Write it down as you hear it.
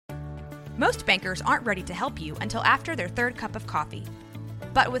Most bankers aren't ready to help you until after their third cup of coffee.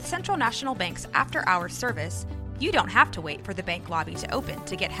 But with Central National Bank's after-hours service, you don't have to wait for the bank lobby to open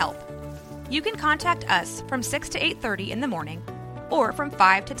to get help. You can contact us from 6 to 8:30 in the morning or from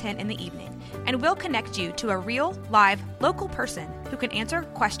 5 to 10 in the evening, and we'll connect you to a real, live, local person who can answer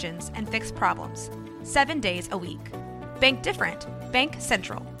questions and fix problems 7 days a week. Bank different. Bank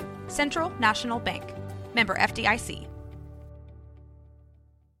Central. Central National Bank. Member FDIC.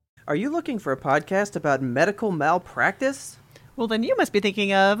 Are you looking for a podcast about medical malpractice? Well, then you must be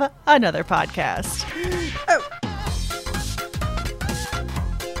thinking of another podcast. Oh.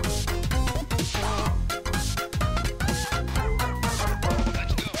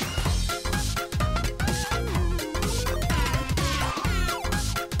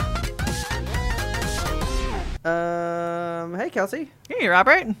 Hey, Kelsey. Hey,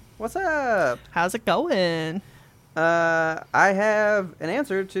 Robert. What's up? How's it going? I have an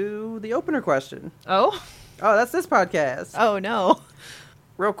answer to the opener question. Oh? Oh, that's this podcast. Oh, no.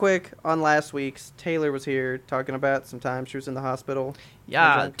 Real quick, on last week's, Taylor was here talking about some time she was in the hospital.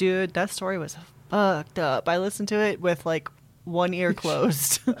 Yeah, dude, that story was fucked up. I listened to it with, like, one ear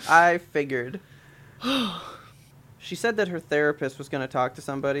closed. I figured. She said that her therapist was going to talk to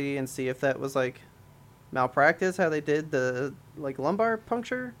somebody and see if that was, like, malpractice, how they did the, like, lumbar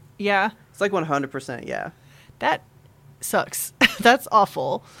puncture. Yeah. It's like 100%, yeah. That sucks. That's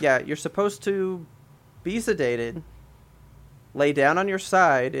awful. Yeah, you're supposed to be sedated, lay down on your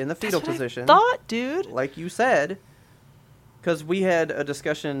side in the fetal position. I thought, dude. Like you said, because we had a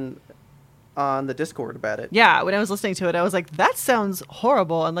discussion on the Discord about it. Yeah, when I was listening to it, I was like, that sounds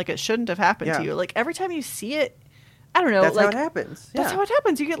horrible, and, like, it shouldn't have happened to you. Like, every time you see it, I don't know. That's like, how it happens. That's how it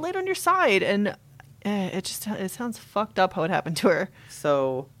happens. You get laid on your side, and it sounds fucked up how it happened to her.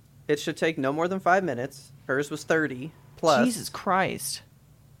 So it should take no more than 5 minutes. Hers was 30 plus. Jesus Christ.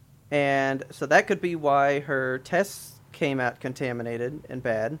 And so that could be why her tests came out contaminated and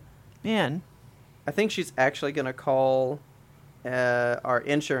bad. Man. I think she's actually going to call our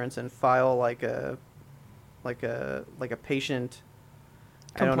insurance and file like a patient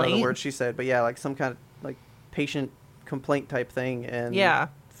complaint? I don't know the word she said, but yeah, like some kind of like patient complaint type thing, and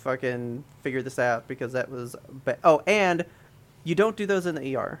fucking figure this out, because that was oh, and you don't do those in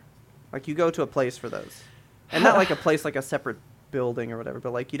the ER. Like, you go to a place for those, and not like a place like a separate building or whatever,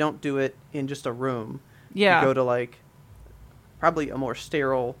 but like you don't do it in just a room. You go to like probably a more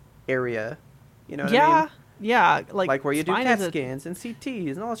sterile area, you know what I mean? Yeah, like where you do CAT scans and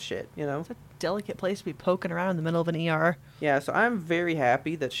CTs and all this shit, you know? It's a delicate place to be poking around in the middle of an ER. Yeah, so I'm very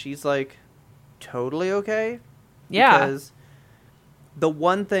happy that she's, like, totally okay. Yeah. Because the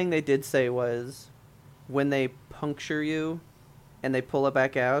one thing they did say was when they puncture you and they pull it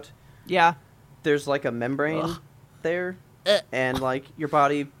back out, there's, like, a membrane there, and, like, your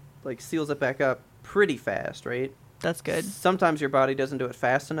body, like, seals it back up pretty fast, right? That's good. Sometimes your body doesn't do it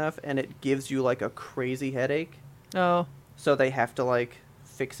fast enough, and it gives you, like, a crazy headache. Oh. So they have to, like,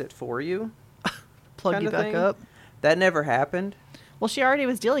 fix it for you. Plug you back up. That never happened. Well, she already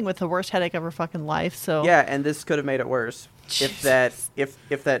was dealing with the worst headache of her fucking life, so... Yeah, and this could have made it worse if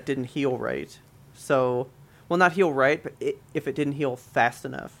that didn't heal right. So, well, not heal right, but if it didn't heal fast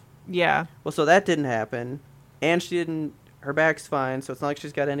enough. Yeah. Well, so that didn't happen, and she didn't... Her back's fine, so it's not like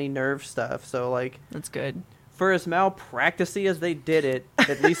she's got any nerve stuff, so, like... That's good. For as malpractice-y as they did it,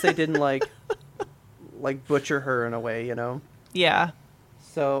 at least they didn't, like butcher her in a way, you know? Yeah.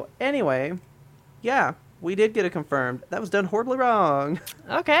 So, anyway, yeah, we did get it confirmed. That was done horribly wrong.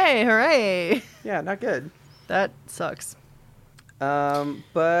 Okay, hooray. Yeah, not good. That sucks.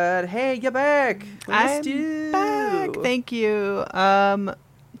 But, hey, you're back. I'm back. Thank you.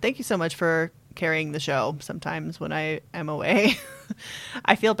 Thank you so much for carrying the show sometimes when I am away.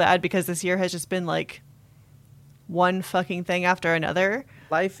 I feel bad because this year has just been, like... one fucking thing after another.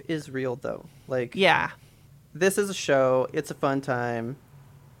 Life is real, though. Like, yeah, this is a show. It's a fun time,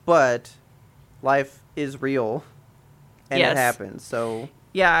 but life is real, and it happens. So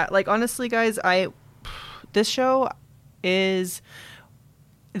yeah, like, honestly, guys, this show is,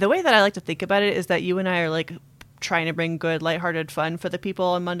 the way that I like to think about it is that you and I are, like, trying to bring good, lighthearted fun for the people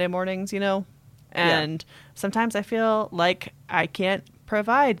on Monday mornings, you know? And sometimes I feel like I can't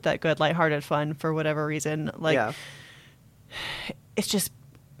provide that good, lighthearted fun for whatever reason. Like, it's just,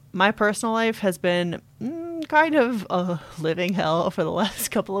 my personal life has been kind of a living hell for the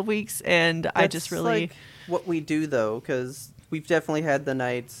last couple of weeks, and I just really... like what we do, though, because we've definitely had the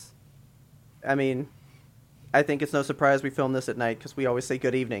nights... I mean, I think it's no surprise we film this at night, because we always say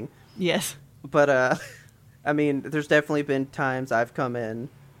good evening. Yes. But, I mean, there's definitely been times I've come in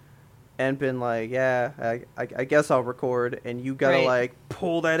and been like, yeah, I guess I'll record, and you gotta like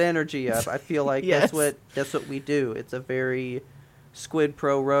pull that energy up. I feel like that's what we do. It's a very Squid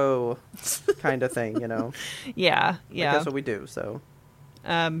Pro Row kind of thing, you know. Yeah. Like, that's what we do. So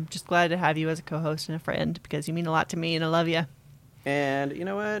just glad to have you as a co-host and a friend, because you mean a lot to me and I love you. And you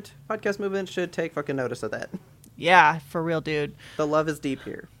know what? Podcast movement should take fucking notice of that. Yeah, for real, dude. The love is deep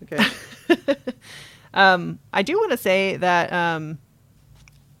here. Okay. I do want to say that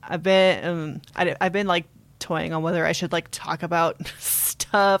I've been like toying on whether I should like talk about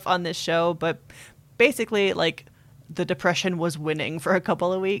stuff on this show, but basically like the depression was winning for a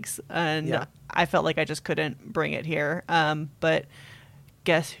couple of weeks, and I felt like I just couldn't bring it here. But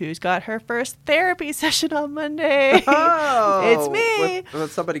guess who's got her first therapy session on Monday? Oh, it's me.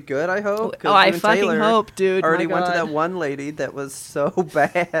 With somebody good, I hope. Oh, I fucking hope, dude. Already went to that one lady that was so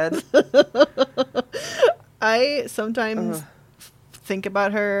bad. I sometimes think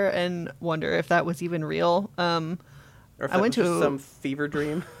about her and wonder if that was even real. Or if I went to some fever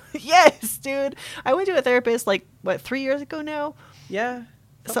dream. Yes, dude. I went to a therapist like 3 years ago now. Yeah.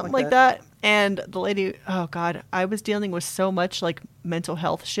 Something like that. And the lady, oh God, I was dealing with so much like mental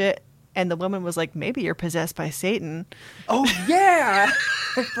health shit. And the woman was like, maybe you're possessed by Satan. Oh, yeah.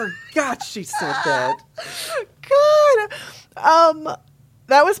 I forgot she said that. God.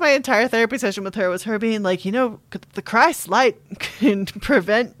 That was my entire therapy session with her, was her being like, you know, the Christ light can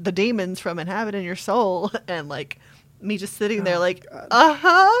prevent the demons from inhabiting your soul. And like me just sitting there like,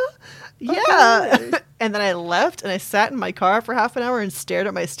 God. Yeah. Okay. And then I left and I sat in my car for half an hour and stared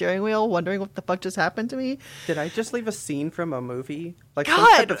at my steering wheel, wondering what the fuck just happened to me. Did I just leave a scene from a movie? Like some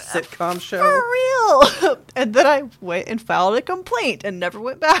type of sitcom show? For real. And then I went and filed a complaint and never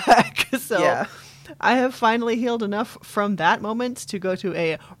went back. So I have finally healed enough from that moment to go to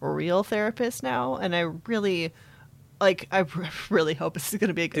a real therapist now. And I really hope this is going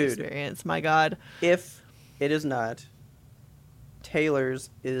to be a good experience. My God. If it is not,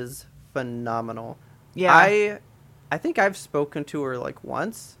 Taylor's is phenomenal. Yeah. I think I've spoken to her like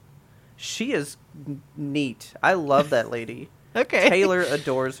once. She is neat. I love that lady. Okay. Taylor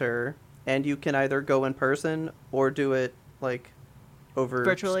adores her, and you can either go in person or do it like over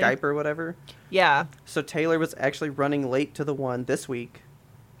virtually, Skype or whatever. Yeah. So Taylor was actually running late to the one this week,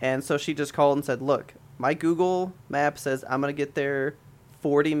 and so she just called and said, look, my Google map says I'm going to get there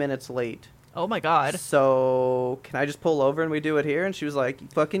 40 minutes late. Oh my God. So can I just pull over and we do it here? And she was like, you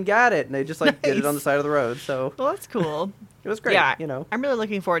fucking got it. And they just like did it on the side of the road. So well, that's cool. It was great. Yeah, you know, I'm really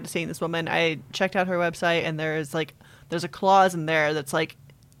looking forward to seeing this woman. I checked out her website, and there's a clause in there that's like,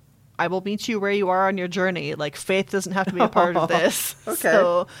 I will meet you where you are on your journey. Like, faith doesn't have to be a part of this. Okay.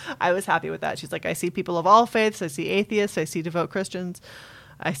 So I was happy with that. She's like, I see people of all faiths. I see atheists. I see devout Christians.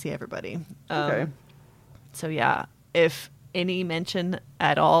 I see everybody. Okay. So yeah, if any mention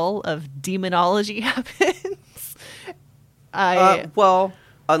at all of demonology happens, well,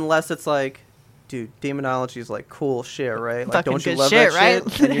 unless it's like, dude, demonology is like cool shit, right? Like, fucking don't you good love shit, that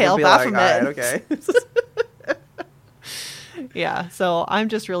right? shit? And Hail you're gonna be Baphomet. like, all right, okay. Yeah, so I'm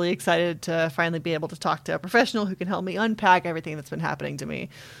just really excited to finally be able to talk to a professional who can help me unpack everything that's been happening to me.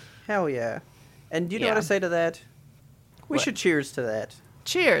 Hell yeah. And do you know what I say to that? We should cheers to that.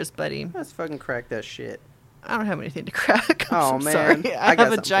 Cheers, buddy. Let's fucking crack that shit. I don't have anything to crack. Oh, man. Sorry. I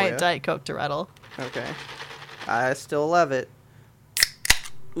have a giant Diet Coke to rattle. Okay. I still love it.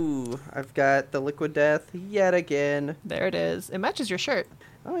 Ooh, I've got the Liquid Death yet again. There it is. It matches your shirt.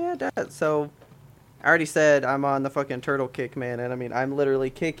 Oh, yeah, it does. So, I already said I'm on the fucking turtle kick, man. And I mean, I'm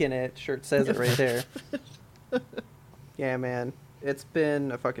literally kicking it. Shirt says it right there. Yeah, man. It's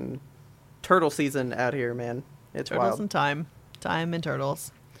been a fucking turtle season out here, man. It's turtles wild. And time. Time and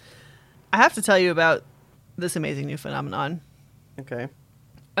turtles. I have to tell you about this amazing new phenomenon.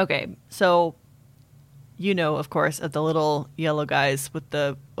 Okay, so you know, of course, of the little yellow guys with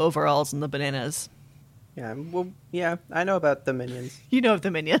the overalls and the bananas. Yeah, well, yeah, I know about the Minions. You know of the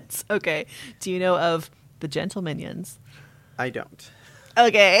Minions. Okay. Do you know of the Gentle Minions? I don't.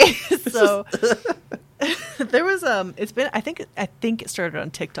 Okay. So there was it's been I think it started on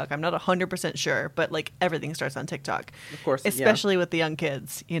TikTok. I'm not 100% sure, but like everything starts on TikTok. Of course, especially with the young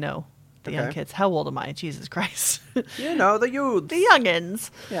kids, you know. The young kids. How old am I? Jesus Christ. You know, the youths. The youngins.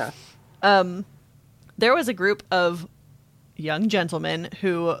 Yeah. There was a group of young gentlemen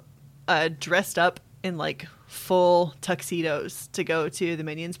who dressed up in like full tuxedos to go to the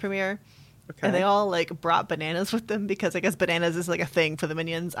Minions premiere. Okay. And they all like brought bananas with them because I guess bananas is like a thing for the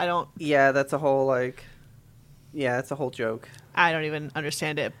Minions. Yeah, that's a whole like... Yeah, it's a whole joke. I don't even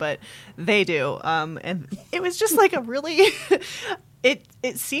understand it, but they do. And it was just like a really...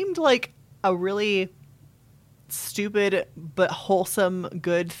 It seemed like a really stupid but wholesome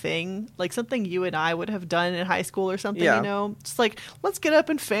good thing, like something you and I would have done in high school or something. You know, just like, let's get up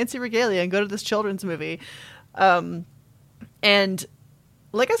in fancy regalia and go to this children's movie. And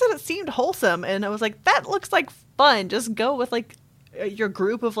like I said, it seemed wholesome, and I was like, that looks like fun. Just go with like your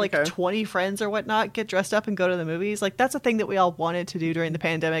group of like 20 friends or whatnot, get dressed up and go to the movies. Like, that's a thing that we all wanted to do during the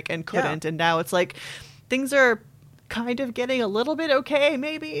pandemic and couldn't. And now it's like things are kind of getting a little bit okay,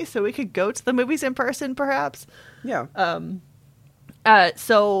 maybe, so we could go to the movies in person, perhaps.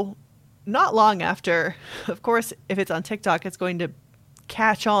 So not long after, of course, if it's on TikTok, it's going to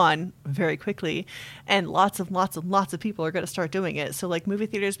catch on very quickly, and lots of people are going to start doing it. So like, movie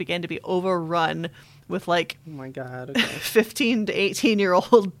theaters began to be overrun with like, oh my god, okay. 15 to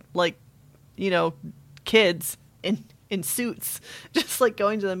 18-year-old like, you know, kids in suits, just like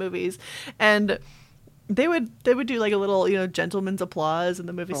going to the movies. And they would do like a little, you know, gentleman's applause, and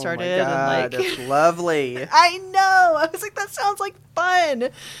the movie started. Oh my god, and like, that's lovely. I know. I was like, that sounds like fun.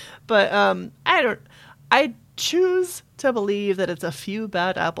 But I choose to believe that it's a few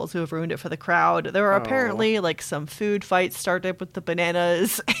bad apples who have ruined it for the crowd. There were apparently like some food fights started with the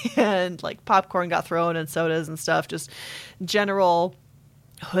bananas, and like popcorn got thrown and sodas and stuff. Just general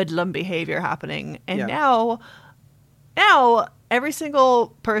hoodlum behavior happening. And now every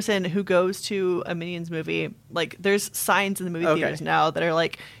single person who goes to a Minions movie, like, there's signs in the movie theaters now that are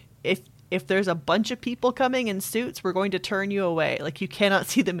like, if there's a bunch of people coming in suits, we're going to turn you away. Like, you cannot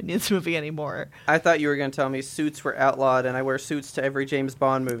see the Minions movie anymore. I thought you were going to tell me suits were outlawed, and I wear suits to every James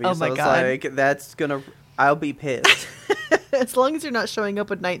Bond movie. Oh so my I was God. like, I'll be pissed. As long as you're not showing up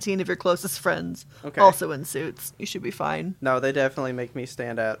with 19 of your closest friends also in suits, you should be fine. No, they definitely make me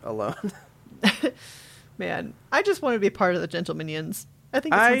stand out alone. Man, I just want to be part of the Gentle Minions. I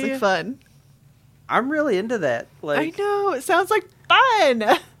think it sounds like fun. I'm really into that. Like, I know, it sounds like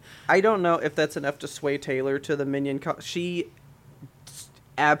fun. I don't know if that's enough to sway Taylor to the Minion. She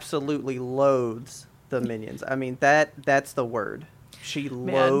absolutely loathes the Minions. I mean, that's the word. She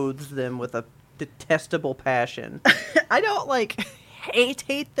loathes them with a detestable passion. I don't like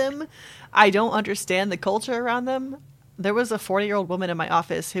hate them. I don't understand the culture around them. There was a 40-year-old woman in my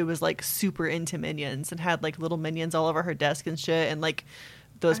office who was like super into Minions and had like little Minions all over her desk and shit, and like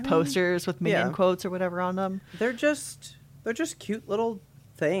those posters with Minion quotes or whatever on them. They're just cute little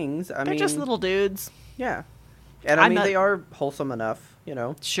things. They're just little dudes. Yeah. And I mean, they are wholesome enough, you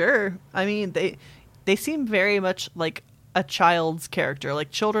know. Sure. I mean, they seem very much like a child's character.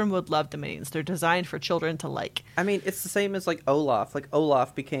 Like, children would love the Minions. They're designed for children to like. I mean, it's the same as like Olaf. Like,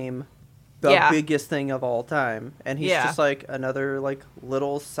 Olaf became the biggest thing of all time, and he's just like another like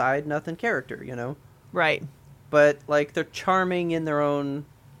little side nothing character, you know. Right. But like, they're charming in their own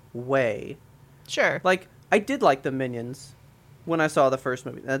way. Sure. Like, I did like the Minions when I saw the first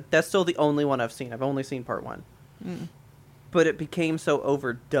movie. That's still the only one I've seen. I've only seen part 1. But it became so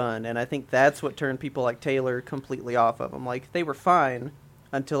overdone, and I think that's what turned people like Taylor completely off of them. Like, they were fine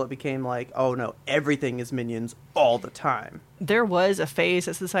until it became like, oh no, everything is Minions all the time. There was a phase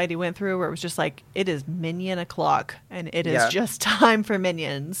that society went through where it was just like, it is Minion o'clock, and it is just time for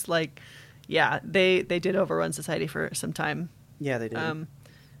Minions. Like, yeah, they did overrun society for some time. Yeah, they did.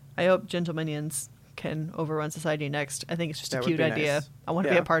 I hope Gentle Minions can overrun society next. I think it's just a cute idea. Nice. I want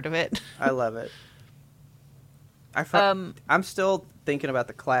to be a part of it. I love it. I'm still thinking about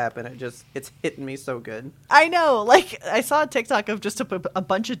the clap, and it's hitting me so good. I know. Like, I saw a TikTok of just a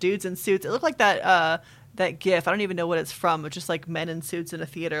bunch of dudes in suits. It looked like that GIF. I don't even know what it's from. It's just like men in suits in a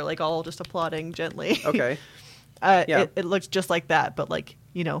theater, like all just applauding gently. Okay. It looked just like that, but like,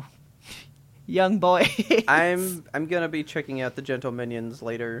 you know, young boy. I'm gonna be checking out the Gentle Minions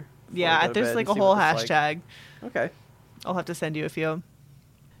later. Yeah, there's like a whole hashtag. Like. Okay. I'll have to send you a few.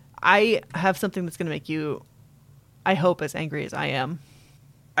 I have something that's gonna make you, I hope, as angry as I am.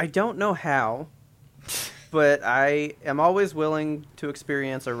 I don't know how, but I am always willing to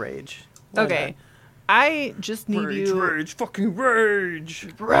experience a rage. Okay. I just need fucking rage.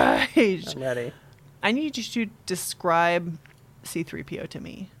 Rage. I'm ready. I need you to describe C-3PO to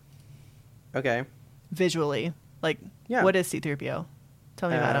me. Okay. Visually. Like, what is C-3PO? Tell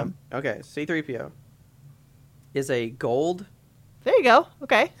me about him. Okay, C-3PO is a gold. There you go.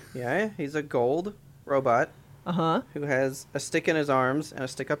 Okay. Yeah, he's a gold robot. Uh-huh. Who has a stick in his arms and a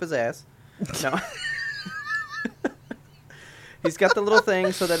stick up his ass. No. He's got the little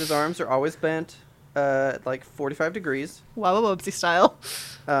thing so that his arms are always bent like 45 degrees. Wowabobsy style.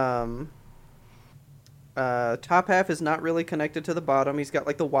 Top half is not really connected to the bottom. He's got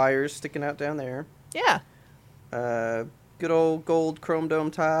like the wires sticking out down there. Yeah. Good old gold chrome dome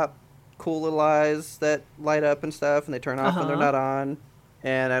top. Cool little eyes that light up and stuff, and they turn off when they're not on.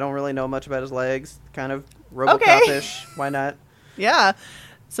 And I don't really know much about his legs. Kind of RoboCop-ish. Okay. Why not? Yeah.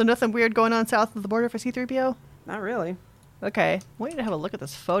 So nothing weird going on south of the border for C-3PO? Not really. Okay. I want you to have a look at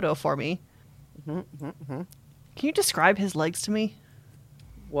this photo for me. Can you describe his legs to me?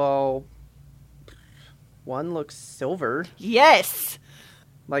 Well, one looks silver. Yes!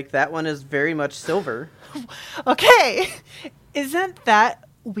 Like, that one is very much silver. Okay. Isn't that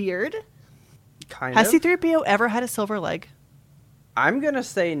weird? Kind of. Has C-3PO ever had a silver leg? I'm going to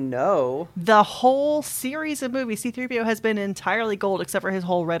say no. The whole series of movies, C-3PO has been entirely gold except for his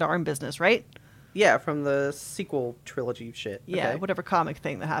whole red arm business, right? Yeah, from the sequel trilogy shit. Yeah, whatever comic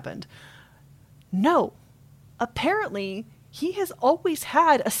thing that happened. No. Apparently, he has always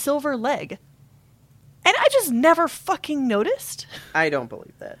had a silver leg. And I just never fucking noticed. I don't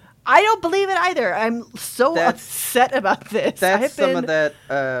believe that. I don't believe it either. I'm so upset about this. That's some of that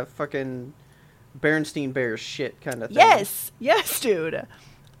fucking Berenstein Bears shit kind of thing. Yes, dude.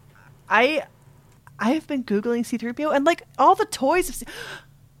 I have been Googling C-3PO and like all the toys of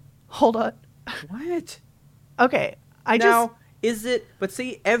Hold on. What? Okay. Is it... But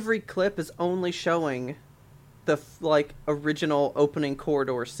see, every clip is only showing the like original opening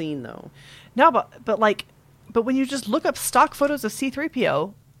corridor scene though. No, but when you just look up stock photos of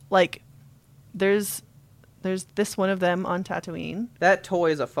C-3PO, like there's this one of them on Tatooine. That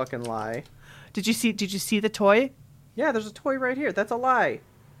toy is a fucking lie. Did you see the toy? Yeah, there's a toy right here. That's a lie.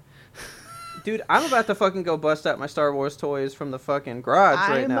 Dude, I'm about to fucking go bust out my Star Wars toys from the fucking garage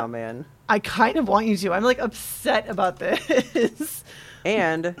right now, man. I kind of want you to. I'm like upset about this.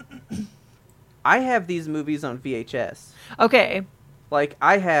 And I have these movies on VHS. Okay. Like,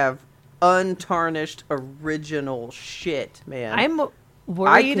 I have untarnished original shit, man. I'm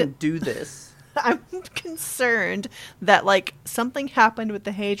worried. I can do this. I'm concerned that, like, something happened with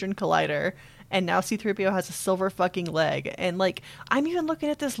the Hadron Collider, and now C-3PO has a silver fucking leg. And, like, I'm even looking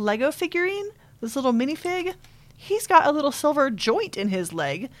at this Lego figurine, this little minifig. He's got a little silver joint in his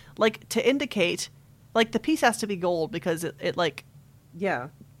leg, like, to indicate, like, the piece has to be gold because it like... Yeah.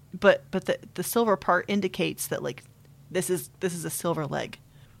 But the silver part indicates that, like, this is a silver leg.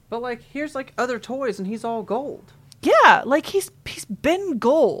 But, like, here's, like, other toys, and he's all gold. Yeah, like, he's been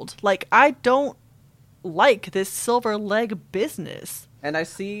gold. Like, I don't like this silver leg business. And I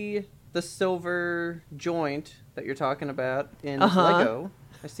see the silver joint that you're talking about in Lego.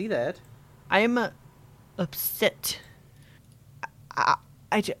 I see that. I am upset.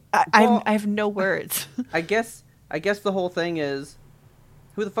 I have no words. I guess the whole thing is,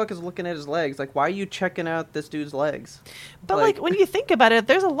 who the fuck is looking at his legs? Like, why are you checking out this dude's legs? But, like, when you think about it,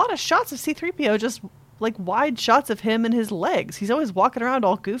 there's a lot of shots of C-3PO, just, like, wide shots of him and his legs. He's always walking around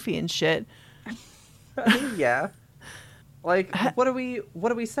all goofy and shit. I mean, yeah. Like, what are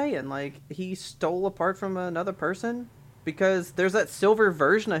we saying? Like, he stole a part from another person? Because there's that silver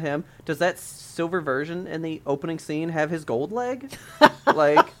version of him. Does that silver version in the opening scene have his gold leg?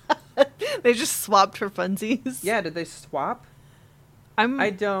 Like... They just swapped for funsies? Yeah, did they swap?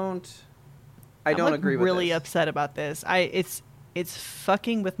 I don't agree with this. I'm really this. Upset about this. It's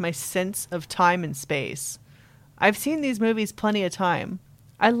fucking with my sense of time and space. I've seen these movies plenty of time.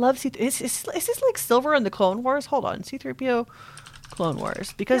 I love is this like Silver in the Clone Wars? Hold on, C-3PO Clone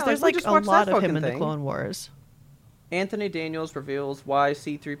Wars, because there's like a lot of him in the Clone Wars. Anthony Daniels reveals why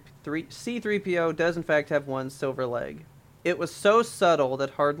C-3PO does in fact have one silver leg. It was so subtle that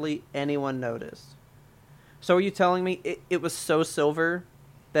hardly anyone noticed. So are you telling me it was so silver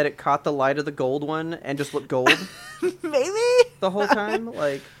that it caught the light of the gold one and just looked gold? Maybe. The whole time?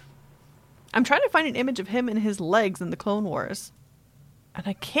 Like, I'm trying to find an image of him and his legs in the Clone Wars. And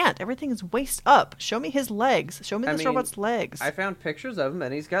I can't. Everything is waist up. Show me his legs. Show me this robot's legs. I found pictures of him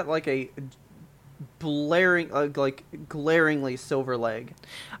and he's got like a glaringly silver leg.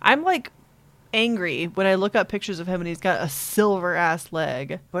 I'm like angry when I look up pictures of him and he's got a silver ass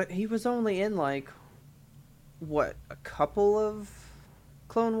leg. But he was only in like... what, a couple of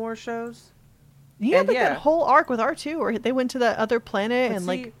Clone Wars shows? He had that whole arc with R2 where they went to that other planet and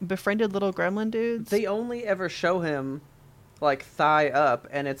like befriended little gremlin dudes. They only ever show him like thigh up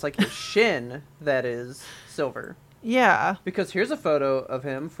and it's like his shin that is silver. Yeah. Because here's a photo of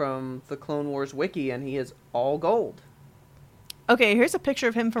him from the Clone Wars wiki and he is all gold. Okay, here's a picture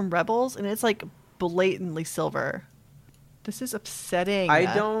of him from Rebels and it's like blatantly silver. This is upsetting. I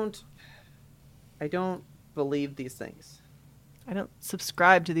don't believe these things. I don't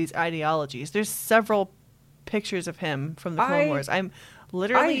subscribe to these ideologies. There's several pictures of him from the Clone Wars. I'm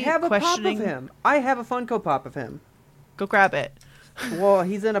literally questioning... a pop of him. I have a Funko Pop of him. Go grab it. Well,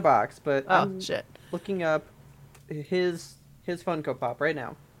 he's in a box, but I'm shit. Looking up his Funko Pop right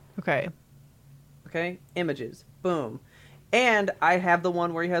now. Okay. Images. Boom. And I have the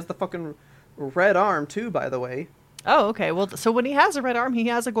one where he has the fucking red arm too, by the way. Oh, okay. Well, so when he has a red arm, he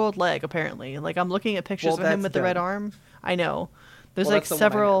has a gold leg, apparently. Like, I'm looking at pictures of him with the red arm. I know. There's like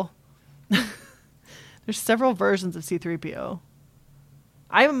several... There's several versions of C-3PO.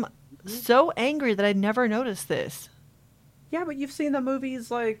 I'm so angry that I never noticed this. Yeah, but you've seen the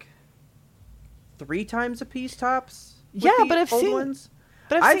movies like 3 times a piece tops? Yeah, but I've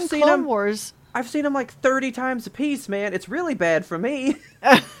seen Clone Wars. I've seen them like 30 times a piece, man. It's really bad for me.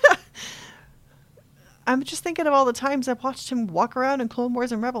 I'm just thinking of all the times I watched him walk around in Clone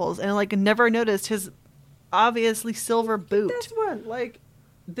Wars and Rebels and like never noticed his obviously silver boot. This one, like,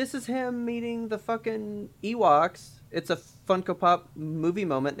 this is him meeting the fucking Ewoks. It's a Funko Pop movie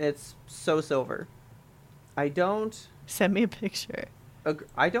moment. It's so silver. I don't... Send me a picture.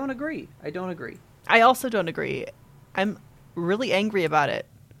 I don't agree. I also don't agree. I'm really angry about it.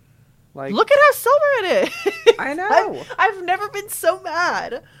 Like, look at how silver it is. I know. I've never been so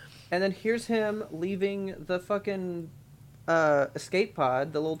mad. And then here's him leaving the fucking escape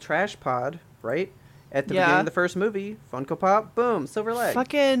pod, the little trash pod, right? At the beginning of the first movie. Funko Pop, boom, silver leg.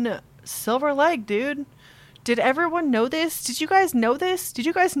 Fucking silver leg, dude. Did everyone know this? Did you guys know this? Did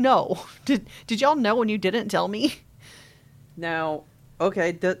you guys know? Did y'all know when you didn't tell me? Now,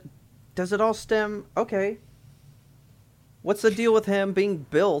 okay, does it all stem... Okay. What's the deal with him being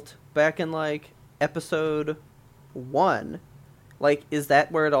built back in, like, episode 1? Like, is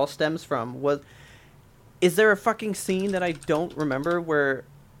that where it all stems from? Is there a fucking scene that I don't remember where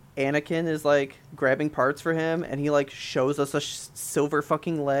Anakin is, like, grabbing parts for him and he, like, shows us a silver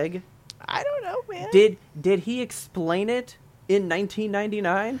fucking leg? I don't know, man. Did he explain it in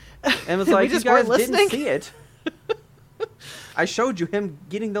 1999? And was like, you just guys weren't listening? didn't see it. I showed you him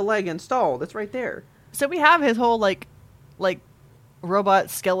getting the leg installed. It's right there. So we have his whole, like robot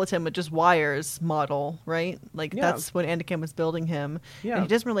skeleton with just wires model, right? Like, that's when Anakin was building him. Yeah. And he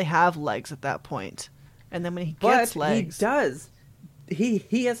doesn't really have legs at that point. And then when he gets legs... he does.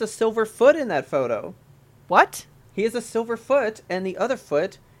 He has a silver foot in that photo. What? He has a silver foot, and the other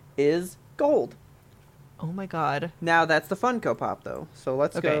foot is gold. Oh my god. Now, that's the Funko Pop, though. So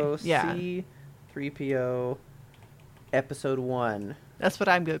let's go C-3PO Episode 1. That's what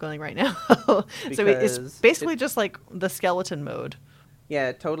I'm Googling right now. So it's basically just like the skeleton mode. Yeah,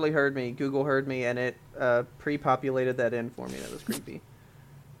 it totally heard me. Google heard me, and it pre-populated that in for me. That was creepy.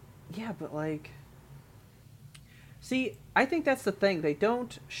 Yeah, but like... See, I think that's the thing. They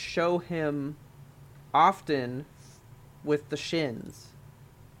don't show him often with the shins,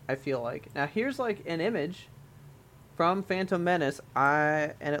 I feel like. Now, here's like an image from Phantom Menace.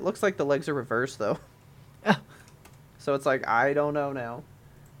 And it looks like the legs are reversed, though. So it's like, I don't know now.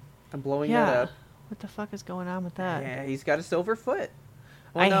 I'm blowing that up. What the fuck is going on with that? Yeah, he's got a silver foot.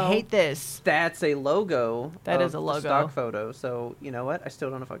 Well, I hate this. That's a logo. That is a logo. Stock photo. So, you know what? I still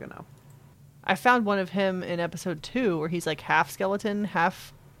don't fucking know. I found one of him in episode 2 where he's like half skeleton,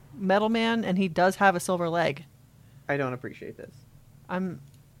 half metal man, and he does have a silver leg. I don't appreciate this. I'm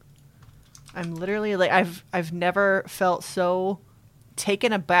literally like, I've never felt so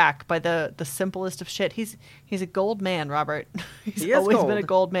taken aback by the simplest of shit. He's a gold man, Robert. He's always been a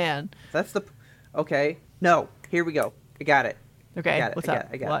gold man. That's the... Okay. No. Here we go. I got it. Okay.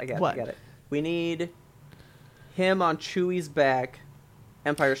 I got it. We need him on Chewie's back.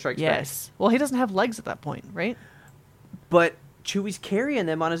 Empire Strikes Back. Yes. Well, he doesn't have legs at that point, right? But Chewie's carrying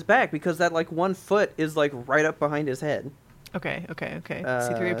them on his back because that like one foot is like right up behind his head. Okay.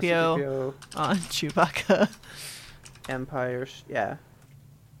 C-3PO on Chewbacca. Empire, yeah.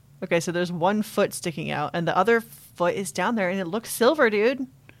 Okay, so there's one foot sticking out, and the other foot is down there, and it looks silver, dude.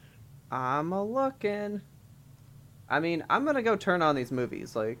 I'm a-looking. I mean, I'm gonna go turn on these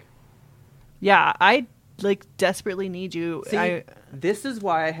movies, like... Yeah, I, like, desperately need you. See, this is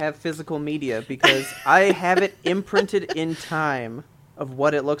why I have physical media, because I have it imprinted in time of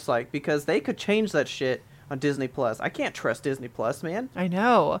what it looks like, because they could change that shit on Disney+. I can't trust Disney+, man. I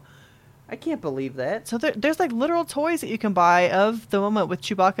know. I can't believe that. So there's like literal toys that you can buy of the moment with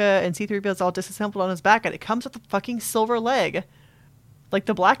Chewbacca and C-3PO's all disassembled on his back, and it comes with a fucking silver leg. Like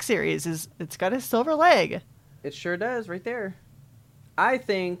the Black Series it's got a silver leg. It sure does, right there. I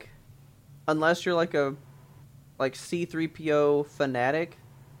think, unless you're like a C-3PO fanatic,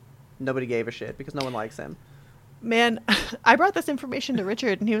 nobody gave a shit because no one likes him. Man, I brought this information to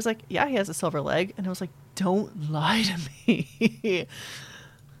Richard, and he was like, "Yeah, he has a silver leg," and I was like, "Don't lie to me."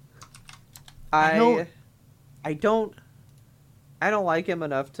 I don't like him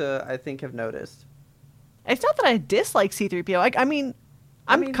enough to, I think, have noticed. It's not that I dislike C-3PO. I mean,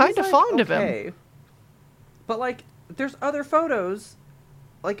 I'm kind of fond of him. But, like, there's other photos,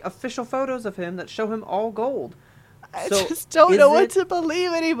 like, official photos of him that show him all gold. I just don't know what to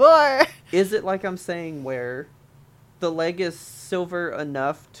believe anymore. is it like I'm saying where the leg is silver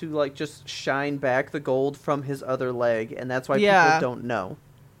enough to like just shine back the gold from his other leg, and that's why people don't know?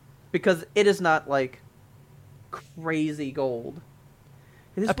 Because it is not like crazy gold.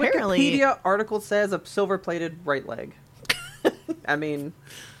 His apparently, Wikipedia article says a silver-plated right leg. I mean,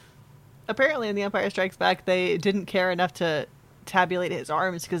 apparently in The Empire Strikes Back, they didn't care enough to tabulate his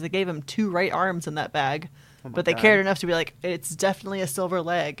arms because they gave him 2 right arms in that bag, but they cared enough to be like, it's definitely a silver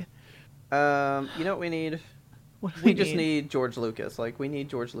leg. You know what we need? We just need George Lucas. Like, we need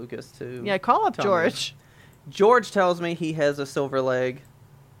George Lucas to... call up George. George tells me he has a silver leg.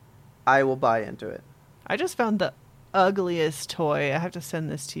 I will buy into it. I just found the ugliest toy. I have to send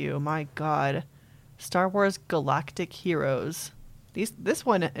this to you. My God. Star Wars Galactic Heroes. This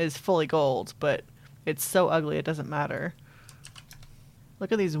one is fully gold, but it's so ugly it doesn't matter.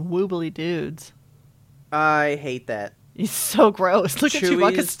 Look at these woobly dudes. I hate that. He's so gross. Look at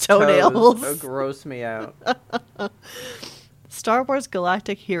Chewbacca's toenails. Toes gross me out. Star Wars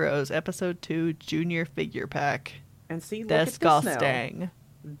Galactic Heroes Episode 2 Junior Figure Pack. And see, look at this now.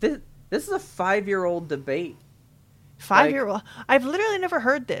 This is a 5-year-old debate. 5-year-old? I've literally never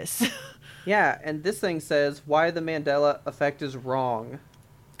heard this. Yeah, and this thing says why the Mandela effect is wrong.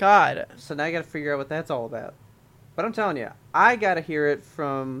 God. So now I gotta figure out what that's all about. But I'm telling you, I gotta hear it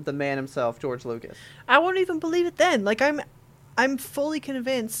from the man himself, George Lucas. I won't even believe it then. Like, I'm fully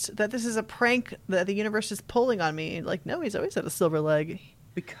convinced that this is a prank that the universe is pulling on me. Like, no, he's always had a silver leg.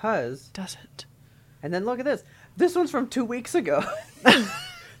 Because... Doesn't. And then look at this. This one's from 2 weeks ago.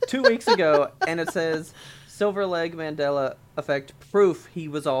 2 weeks ago, and it says... Silver leg Mandela effect proof he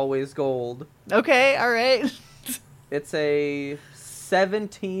was always gold. Okay, all right. It's a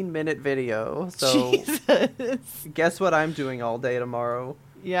 17-minute video, so Jesus. Guess what I'm doing all day tomorrow?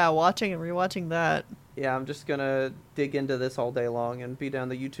 Yeah, watching and rewatching that. Yeah, I'm just gonna dig into this all day long and be down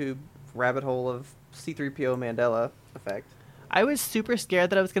the YouTube rabbit hole of C-3PO Mandela effect. I was super scared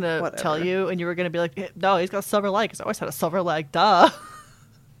that I was gonna tell you, and you were gonna be like, no, he's got a silver leg. He's always had a silver leg, duh.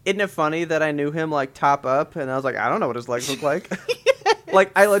 Isn't it funny that I knew him, like, top up, and I was like, I don't know what his legs look like.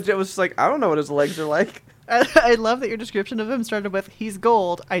 Like, I legit was just like, I don't know what his legs are like. I love that your description of him started with, he's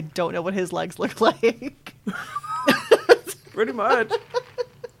gold. I don't know what his legs look like. Pretty much.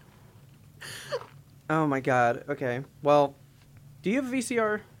 Oh, my God. Okay. Well, do you have a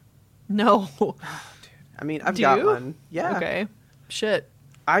VCR? No. Oh, dude. I mean, I've got one. Yeah. Okay. Shit.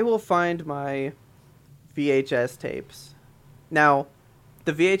 I will find my VHS tapes. Now...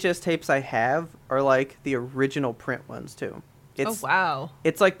 The VHS tapes I have are, like, the original print ones, too. Oh, wow.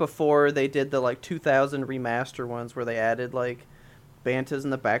 It's, like, before they did the, like, 2000 remaster ones where they added, like, Bantas in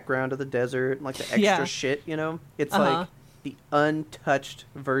the background of the desert and, like, the extra shit, you know? It's, like, the untouched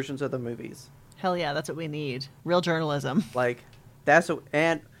versions of the movies. Hell yeah, that's what we need. Real journalism. Like, that's what...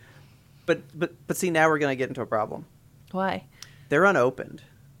 And... But see, now we're going to get into a problem. Why? They're unopened.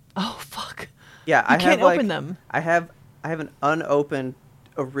 Oh, fuck. Yeah, I can't open them. I have an unopened...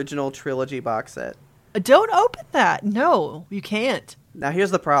 original trilogy box set. Don't open that. No, you can't. Now here's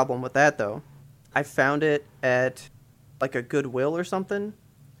the problem with that though. I found it at like a Goodwill or something.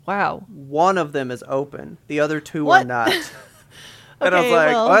 Wow. One of them is open. The other 2 are not. And I was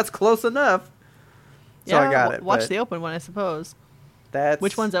like, well, that's close enough. So I got it. Watch the open one, I suppose.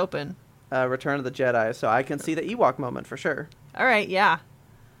 Which one's open? Return of the Jedi, so I can see the Ewok moment for sure. All right, yeah.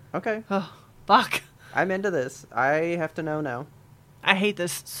 Okay. Oh, fuck. I'm into this. I have to know now. I hate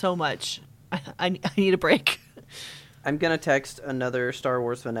this so much. I need a break. I'm going to text another Star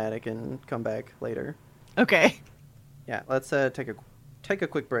Wars fanatic and come back later. Okay. Yeah, let's take a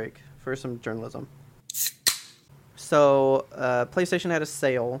quick break for some journalism. So, PlayStation had a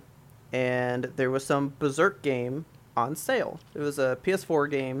sale, and there was some Berserk game on sale. It was a PS4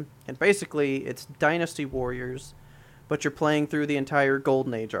 game, and basically it's Dynasty Warriors, but you're playing through the entire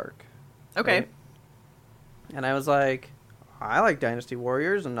Golden Age arc. Okay. Right? And I was like... I like Dynasty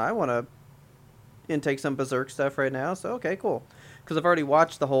Warriors, and I want to intake some Berserk stuff right now, so okay, cool. Because I've already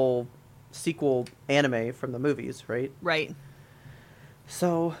watched the whole sequel anime from the movies, right? Right.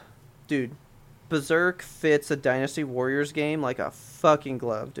 So, dude, Berserk fits a Dynasty Warriors game like a fucking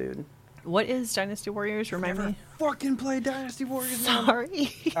glove, dude. What is Dynasty Warriors? Remind me. Fucking play Dynasty Warriors.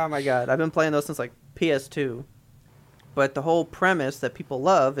 Sorry. Oh my god, I've been playing those since like PS2. But the whole premise that people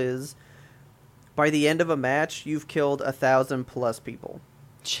love is... By the end of a match, you've killed 1,000+ people.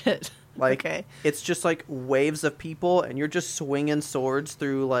 Shit. Like, okay. It's just like waves of people, and you're just swinging swords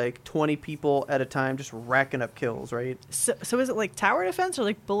through like 20 people at a time, just racking up kills, right? So is it like tower defense or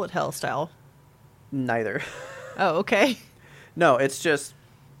like bullet hell style? Neither. Oh, okay. No, it's just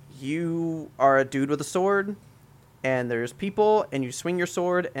you are a dude with a sword, and there's people, and you swing your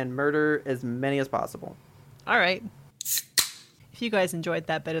sword and murder as many as possible. All right. If you guys enjoyed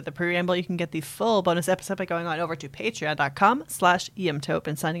that bit of the preamble, you can get the full bonus episode by going on over to patreon.com/emtope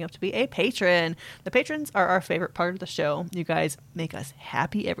and signing up to be a patron. The patrons are our favorite part of the show. You guys make us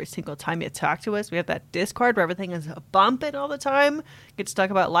happy every single time you talk to us. We have that Discord where everything is bumping all the time. Get to talk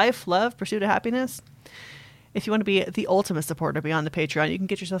about life, love, pursuit of happiness. If you want to be the ultimate supporter beyond the Patreon, you can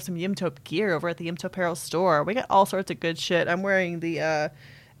get yourself some Yimtope gear over at the Yimtope Apparel store. We got all sorts of good shit. I'm wearing the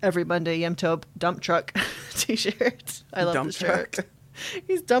Every Monday Yimtope dump truck t-shirt. I love the shirt.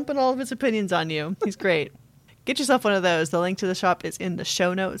 He's dumping all of his opinions on you. He's great. Get yourself one of those. The link to the shop is in the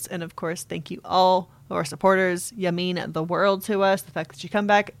show notes. And of course, thank you all of our supporters. You mean the world to us. The fact that you come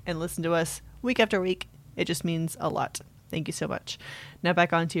back and listen to us week after week, it just means a lot. Thank you so much. Now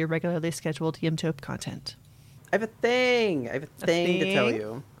back on to your regularly scheduled Yimtope content. I have a thing. I have a thing to tell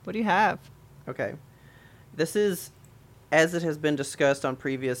you. What do you have? Okay. This is, as it has been discussed on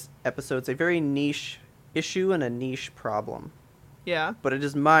previous episodes, a very niche issue and a niche problem. Yeah. But it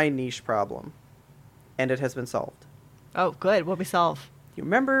is my niche problem. And it has been solved. Oh, good. What we solve? You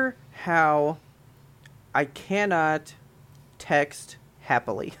remember how I cannot text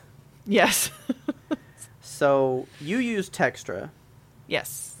happily? Yes. So you used Textra.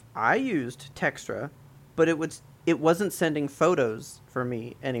 Yes. I used Textra, but it wasn't sending photos for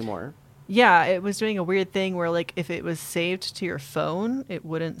me anymore. Yeah, it was doing a weird thing where, like, if it was saved to your phone, it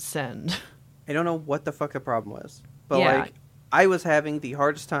wouldn't send. I don't know what the fuck the problem was. But, like, I was having the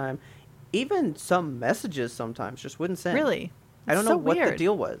hardest time. Even some messages sometimes just wouldn't send. Really? I don't know what the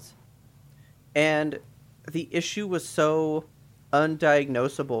deal was. And the issue was so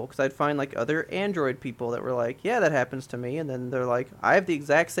undiagnosable because I'd find, like, other Android people that were like, yeah, that happens to me. And then they're like, I have the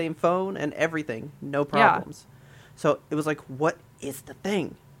exact same phone and everything. No problems. Yeah. So it was like, what is the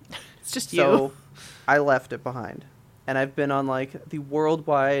thing? It's just So I left it behind. And I've been on, like, the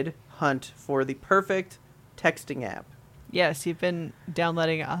worldwide hunt for the perfect texting app. Yes, you've been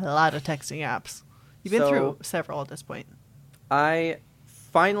downloading a lot of texting apps. You've been through several at this point. I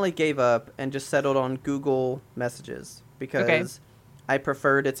finally gave up and just settled on Google Messages because I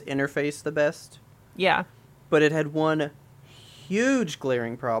preferred its interface the best. Yeah. But it had one huge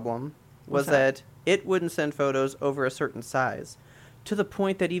glaring problem, was that it wouldn't send photos over a certain size, to the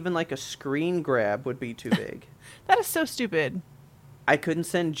point that even, like, a screen grab would be too big. That is so stupid. I couldn't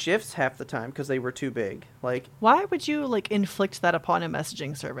send GIFs half the time because they were too big. Like, why would you, like, inflict that upon a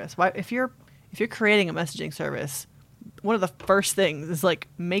messaging service? Why, if you're creating a messaging service, one of the first things is, like,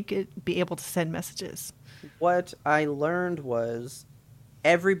 make it be able to send messages. What I learned was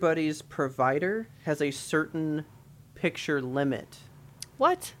everybody's provider has a certain picture limit.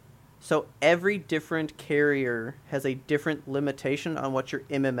 What? So every different carrier has a different limitation on what your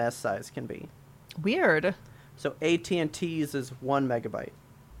MMS size can be. Weird. So AT&T's is 1 megabyte.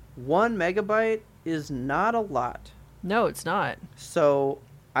 1 megabyte is not a lot. No, it's not. So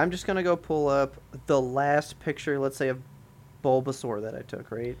I'm just going to go pull up the last picture, let's say, of Bulbasaur that I took,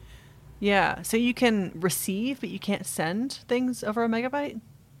 right? Yeah. So you can receive, but you can't send things over a megabyte?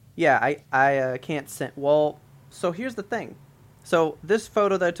 Yeah, I can't send. Well, so here's the thing. So this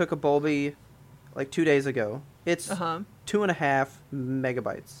photo that I took of Bulby like 2 days ago, it's 2.5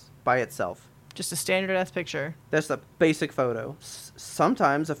 megabytes by itself. Just a standard-ass picture. That's the basic photo.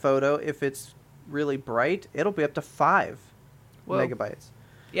 Sometimes a photo, if it's really bright, it'll be up to 5 megabytes.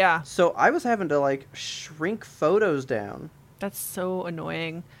 Yeah. So I was having to, like, shrink photos down. That's so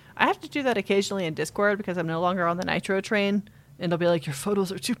annoying. I have to do that occasionally in Discord because I'm no longer on the Nitro train, and it'll be like, your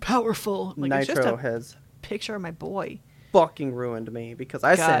photos are too powerful. Like, Nitro has picture of my boy. Fucking ruined me because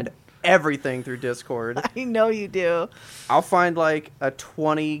I send everything through Discord. I know you do. I'll find, like, a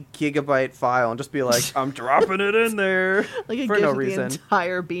 20 gigabyte file and just be like, I'm dropping it in there like for no reason. The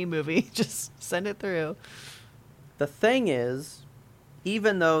entire B movie. Just send it through. The thing is,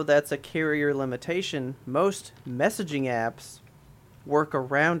 even though that's a carrier limitation, most messaging apps work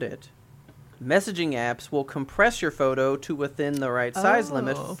around it. Messaging apps will compress your photo to within the right size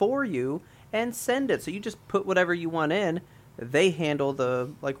limit for you and send it. So you just put whatever you want in. They handle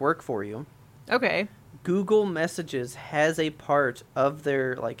the, like, work for you. Okay. Google Messages has a part of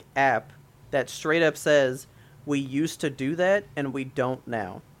their, like, app that straight up says, we used to do that and we don't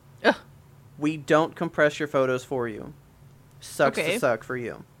now. Ugh. We don't compress your photos for you. Sucks to suck for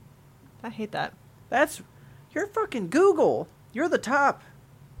you. I hate that. You're fucking Google. You're the top.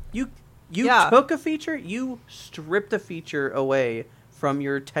 You took a feature, you stripped a feature away from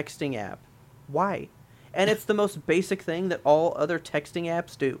your texting app. Why? And it's the most basic thing that all other texting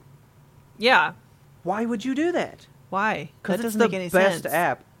apps do. Yeah. Why would you do that? Why? Because it's the best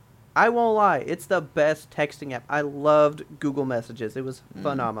app. I won't lie. It's the best texting app. I loved Google Messages. It was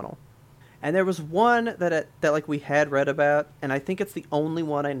phenomenal. And there was one that like we had read about, and I think it's the only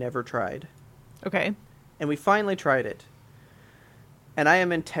one I never tried. Okay. And we finally tried it. And I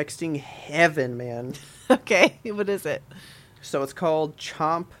am in texting heaven, man. Okay. What is it? So it's called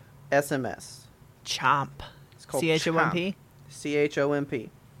Chomp SMS. Chomp. It's called CHOMP? CHOMP.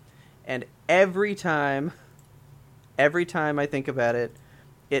 And every time I think about it,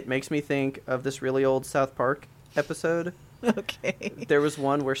 it makes me think of this really old South Park episode. Okay. There was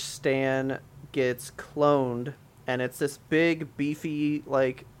one where Stan gets cloned, and it's this big, beefy,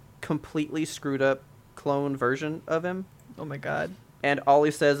 like, completely screwed up clone version of him. Oh my god. And all he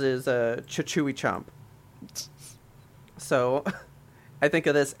says is, Chewy Chomp. So, I think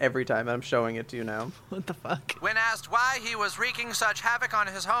of this every time, and I'm showing it to you now. What the fuck? When asked why he was wreaking such havoc on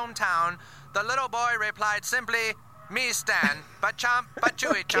his hometown, the little boy replied simply, "Me Stan, but chomp, but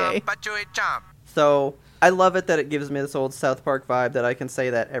chewy chomp, but chewy chomp." So, I love it that it gives me this old South Park vibe that I can say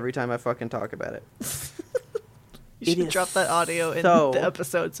that every time I fucking talk about it. You should drop that audio in the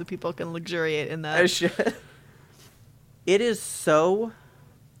episode so people can luxuriate in that. I should. It is so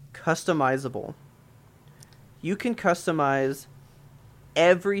customizable. You can customize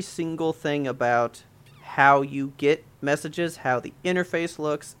every single thing about how you get messages, how the interface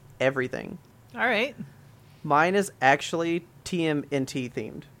looks, everything. All right. Mine is actually TMNT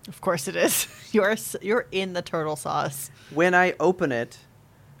themed. Of course it is. You're in the turtle sauce. When I open it,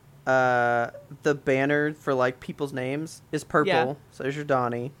 the banner for like people's names is purple. Yeah. So there's your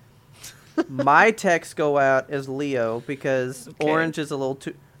Donnie. My texts go out as Leo because orange is a little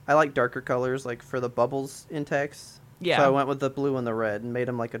too... I like darker colors, like for the bubbles in text. Yeah. So I went with the blue and the red and made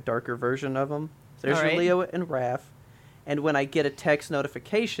them like a darker version of them. So there's your Leo and Raph. And when I get a text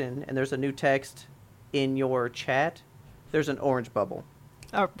notification and there's a new text in your chat, there's an orange bubble.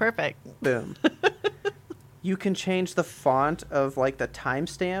 Oh, perfect. Boom. You can change the font of like the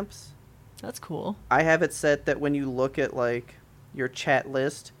timestamps. That's cool. I have it set that when you look at like your chat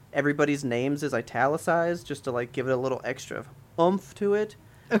list, everybody's names is italicized just to like give it a little extra oomph to it.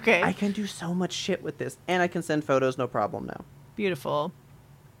 Okay. I can do so much shit with this, and I can send photos no problem now. Beautiful.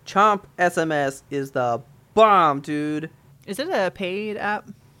 Chomp SMS is the bomb, dude. Is it a paid app?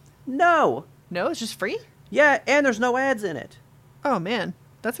 No. No, it's just free? Yeah, and there's no ads in it. Oh, man.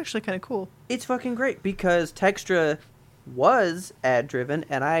 That's actually kind of cool. It's fucking great because Textra was ad-driven,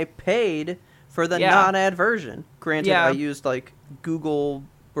 and I paid for the non-ad version. Granted, I used, like, Google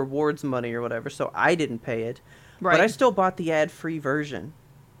rewards money or whatever, so I didn't pay it. Right. But I still bought the ad-free version,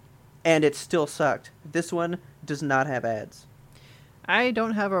 and it still sucked. This one does not have ads. I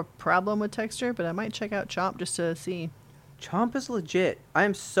don't have a problem with Textra, but I might check out Chomp just to see. Chomp is legit. I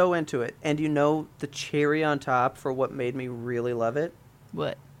am so into it. And you know the cherry on top for what made me really love it?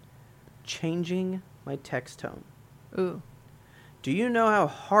 What? Changing my text tone. Ooh. Do you know how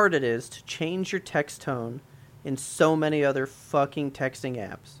hard it is to change your text tone in so many other fucking texting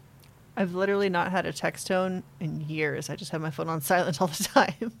apps? I've literally not had a text tone in years. I just have my phone on silent all the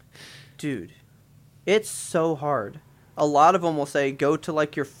time. Dude, it's so hard. A lot of them will say go to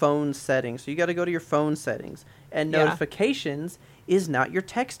like your phone settings. So you got to go to your phone settings. And notifications is not your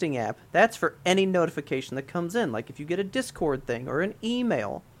texting app. That's for any notification that comes in. Like if you get a Discord thing or an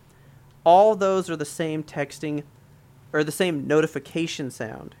email. All those are the same texting or the same notification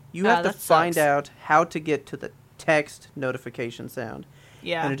sound. You have to find out how to get to the text notification sound.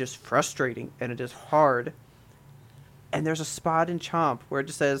 Yeah. And it is frustrating and it is hard. And there's a spot in Chomp where it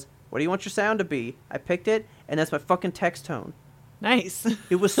just says, what do you want your sound to be? I picked it, and that's my fucking text tone. Nice.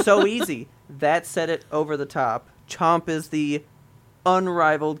 It was so easy. That set it over the top. Chomp is the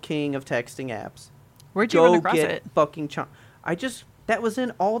unrivaled king of texting apps. Where'd you run across it? Fucking Chomp. That was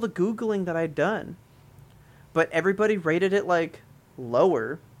in all the Googling that I'd done. But everybody rated it, like,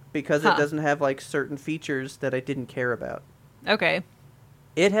 lower because it doesn't have, like, certain features that I didn't care about. Okay.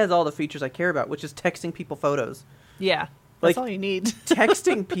 It has all the features I care about, which is texting people photos. Yeah. That's all you need.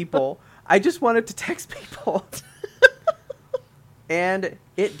 Texting people. I just wanted to text people. And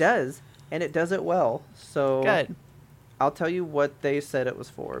it does. And it does it well. So good. I'll tell you what they said it was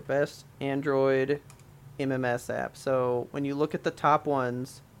for. Best Android MMS app. So when you look at the top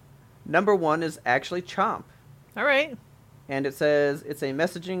ones, number 1 is actually Chomp. All right. And it says it's a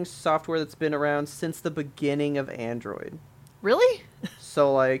messaging software that's been around since the beginning of Android. Really?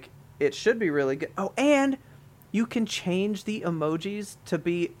 So, like, it should be really good. Oh, and you can change the emojis to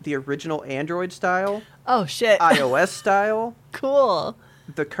be the original Android style. Oh, shit. iOS style. Cool.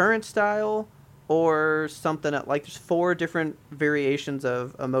 The current style, or something like there's 4 different variations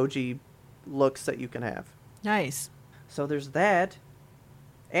of emoji looks that you can have. Nice. So there's that.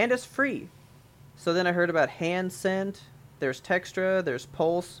 And it's free. So then I heard about HandSent. There's Textra. There's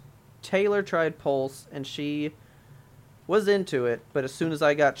Pulse. Taylor tried Pulse, and she was into it. But as soon as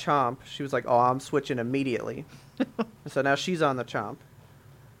I got Chomp, she was like, oh, I'm switching immediately. So now she's on the Chomp.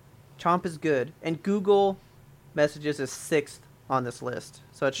 Chomp is good. And Google Messages is 6th on this list.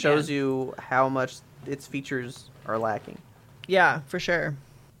 So it shows you how much its features are lacking. Yeah, for sure.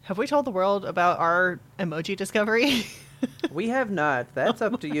 Have we told the world about our emoji discovery? We have not. That's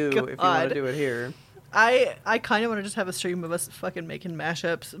up to you if you want to do it here. I kind of want to just have a stream of us fucking making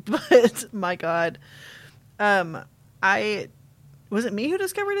mashups, but my God. Was it me who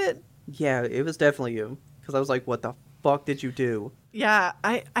discovered it? Yeah, it was definitely you. Because I was like, what the fuck did you do? Yeah,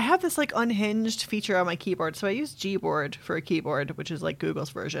 I have this like unhinged feature on my keyboard. So I use Gboard for a keyboard, which is like Google's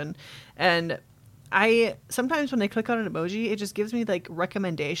version. And I sometimes when I click on an emoji, it just gives me like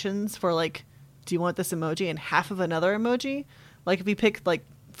recommendations for like, do you want this emoji and half of another emoji? Like if you pick like,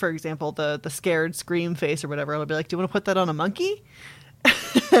 for example, the scared scream face or whatever, it'll be like, do you want to put that on a monkey?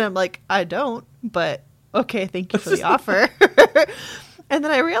 And I'm like, I don't, but okay, thank you for the offer. And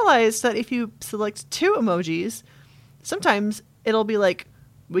then I realized that if you select 2 emojis, sometimes it'll be like,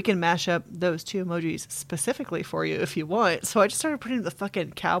 we can mash up those 2 emojis specifically for you if you want. So I just started putting the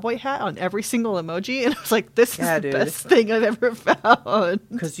fucking cowboy hat on every single emoji, and I was like, this is the best thing I've ever found.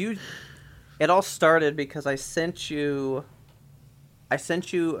 Because it all started because I sent you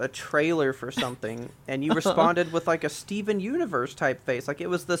a trailer for something, and you responded with like a Steven Universe type face. Like it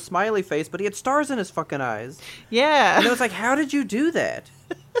was the smiley face, but he had stars in his fucking eyes. Yeah. And I was like, how did you do that?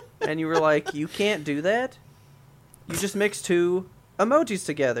 And you were like, you can't do that? You just mix 2 emojis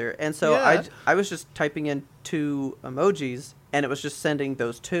together. And so I was just typing in 2 emojis, and it was just sending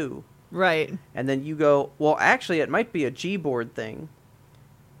those 2. Right. And then you go, well, actually, it might be a Gboard thing.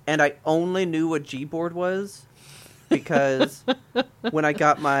 And I only knew what Gboard was because when I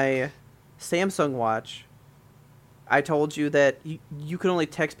got my Samsung watch, I told you that you can only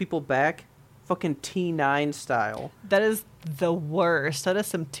text people back fucking T9 style. That is the worst. That is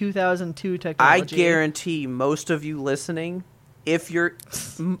some 2002 technology. I guarantee most of you listening,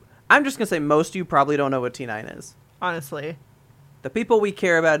 I'm just going to say most of you probably don't know what T9 is. Honestly. The people we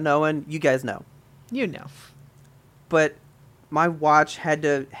care about knowing, you guys know. You know. But my watch had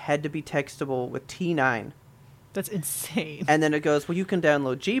to be textable with T9. That's insane. And then it goes, well, you can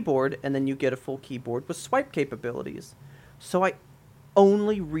download Gboard, and then you get a full keyboard with swipe capabilities. So I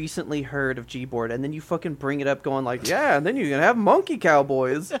only recently heard of Gboard, and then you fucking bring it up going like, yeah, and then you can have monkey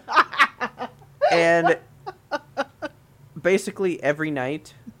cowboys. And basically every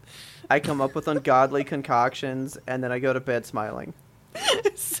night I come up with ungodly concoctions, and then I go to bed smiling.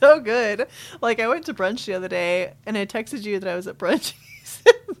 So good. Like I went to brunch the other day, and I texted you that I was at brunch.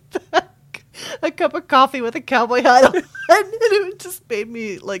 A cup of coffee with a cowboy hat on, and it just made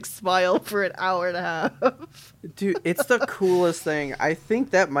me like smile for an hour and a half. Dude, it's the coolest thing. I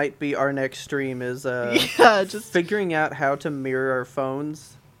think that might be our next stream is just figuring out how to mirror our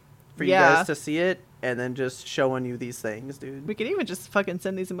phones for you guys to see it, and then just showing you these things, dude. We could even just fucking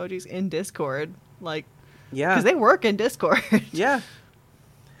send these emojis in Discord, like, because they work in Discord. Yeah,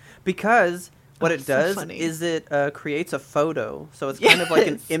 because what it does is it creates a photo, so it's kind of like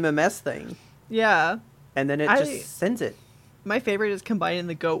an MMS thing. Yeah. And then it just sends it. My favorite is combining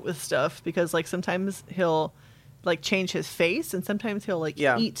the goat with stuff, because like sometimes he'll like change his face, and sometimes he'll like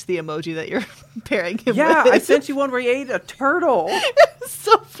eat the emoji that you're pairing him with. Yeah, I sent you one where he ate a turtle. It's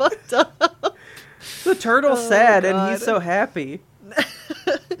so fucked up. The turtle's sad, and he's so happy.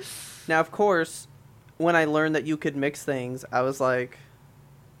 Now, of course, when I learned that you could mix things, I was like,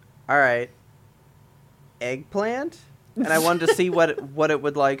 all right, eggplant? And I wanted to see what it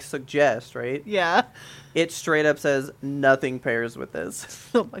would like suggest, right? Yeah. It straight up says nothing pairs with this.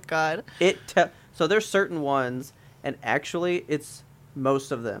 Oh my God. So there's certain ones, and actually it's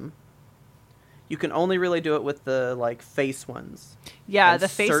most of them. You can only really do it with the like face ones. Yeah, the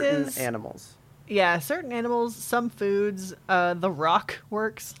faces. Certain animals. Yeah, certain animals, some foods. The rock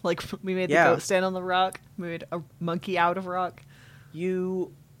works. Like we made the goat stand on the rock. We made a monkey out of rock.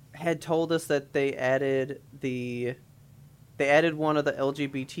 You had told us that they added one of the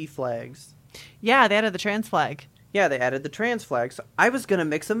LGBT flags. Yeah, they added the trans flag. Yeah, they added the trans flag. So I was going to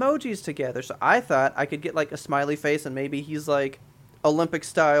mix emojis together. So I thought I could get like a smiley face, and maybe he's like Olympic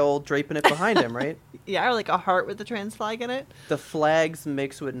style draping it behind him, right? Yeah, or like a heart with the trans flag in it. The flags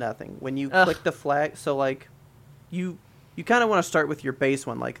mix with nothing. When you click the flag, so like you kind of want to start with your base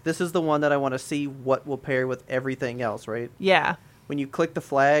one. Like this is the one that I want to see what will pair with everything else, right? Yeah. When you click the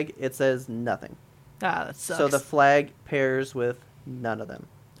flag, it says nothing. Ah, that sucks. So the flag pairs with none of them.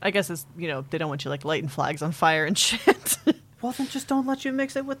 I guess it's, they don't want you like lighting flags on fire and shit. well, then just don't let you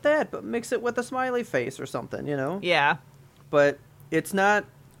mix it with that, but mix it with a smiley face or something, you know? Yeah. But it's not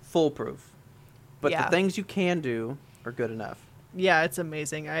foolproof. But yeah. the things you can do are good enough. Yeah, it's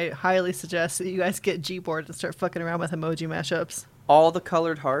amazing. I highly suggest that you guys get Gboard and start fucking around with emoji mashups. All the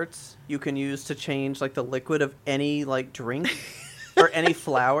colored hearts you can use to change, like, the liquid of any, like, drink or any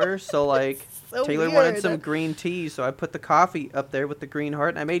flower. So, like, so Taylor weird. wanted some green tea, so I put the coffee up there with the green heart,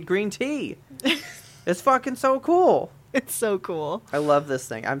 and I made green tea. It's fucking so cool. It's so cool. I love this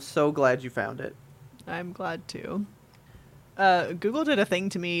thing. I'm so glad you found it. I'm glad too. Google did a thing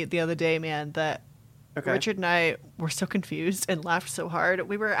to me the other day, man, that Richard and I were so confused and laughed so hard.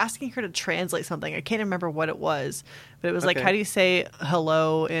 We were asking her to translate something. I can't remember what it was, but it was like, how do you say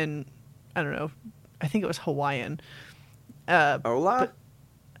hello in, I don't know, I think it was Hawaiian. Hola?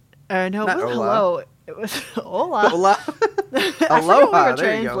 No, it wasn't hello. It was hola. Hola. I forgot what we were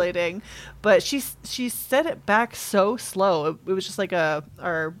translating, but she said it back so slow. It was just like I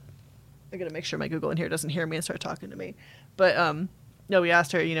gotta make sure my Google in here doesn't hear me and start talking to me. But no, we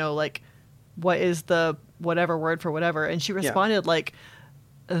asked her, you know, like, what is the whatever word for whatever, and she responded like,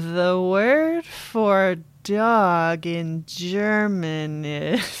 the word for dog in German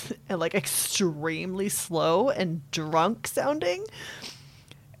is, and like extremely slow and drunk sounding.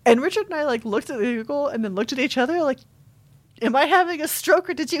 And Richard and I like looked at Google and then looked at each other like, am I having a stroke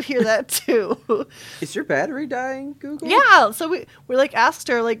or did you hear that too? Is your battery dying, Google? Yeah. So we like asked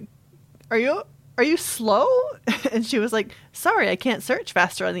her like, are you slow? And she was like, sorry, I can't search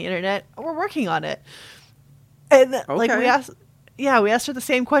faster on the internet. We're working on it. And like we asked her the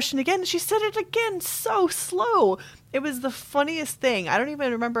same question again. And she said it again so slow. It was the funniest thing. I don't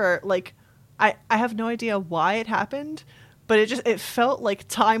even remember, like, I have no idea why it happened, but it felt like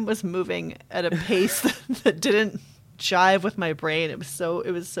time was moving at a pace that didn't jive with my brain. It was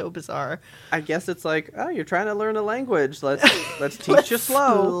so bizarre. I guess it's like, oh, you're trying to learn a language. Let's teach you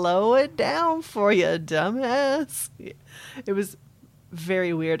slow. Slow it down for you, dumbass. It was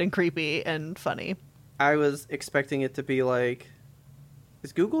very weird and creepy and funny. I was expecting it to be like,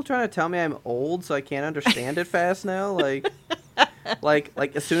 is Google trying to tell me I'm old so I can't understand it fast now? Like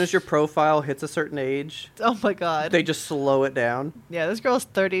as soon as your profile hits a certain age, oh my god, they just slow it down. Yeah, this girl's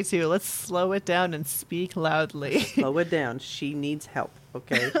 32. Let's slow it down and speak loudly. Slow it down. She needs help.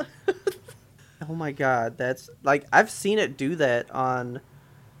 Okay. Oh my god, that's like, I've seen it do that on,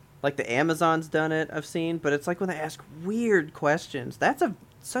 like, the Amazon's done it. I've seen, but it's like when they ask weird questions. That's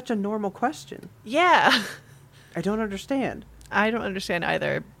such a normal question. Yeah. I don't understand. I don't understand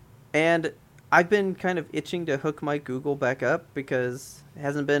either. And I've been kind of itching to hook my Google back up because it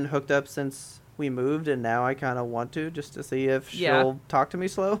hasn't been hooked up since we moved, and now I kind of want to, just to see if she'll talk to me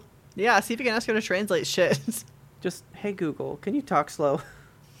slow. Yeah, see if you can ask her to translate shit. Just, hey Google, can you talk slow?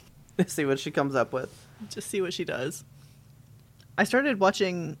 See what she comes up with. Just see what she does. I started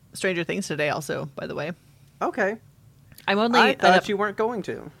watching Stranger Things today also, by the way. Okay. I thought you weren't going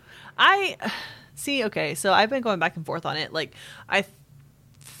to. See, okay, so I've been going back and forth on it. Like, I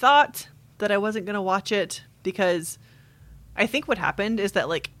thought that I wasn't going to watch it because I think what happened is that,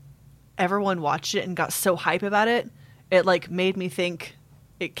 like, everyone watched it and got so hype about it. It, like, made me think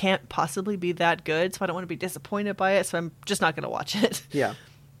it can't possibly be that good, so I don't want to be disappointed by it, so I'm just not going to watch it. Yeah.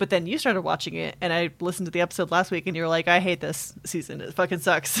 But then you started watching it, and I listened to the episode last week, and you were like, I hate this season. It fucking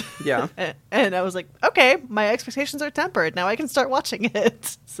sucks. Yeah. And I was like, okay, my expectations are tempered. Now I can start watching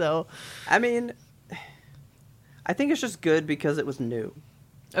it. So, I mean, I think it's just good because it was new.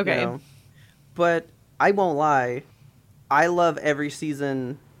 Okay. You know? But I won't lie. I love every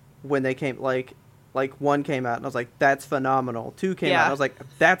season when they came, like 1 came out, and I was like, that's phenomenal. 2 came out, and I was like,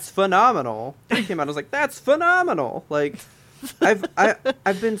 that's phenomenal. 3 came out, and I was like, that's phenomenal. Like,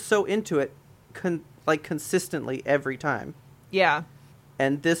 I've been so into it, consistently every time. Yeah.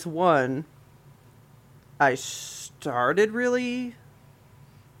 And this one, I started really,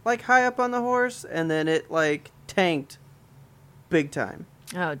 like, high up on the horse, and then it, like, tanked big time.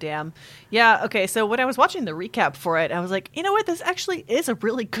 Oh, damn. Yeah, okay, so when I was watching the recap for it, I was like, you know what, this actually is a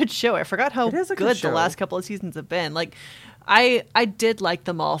really good show. I forgot how good the last couple of seasons have been. Like, I did like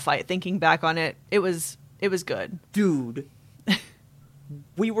the mall fight. Thinking back on it, it was good. Dude.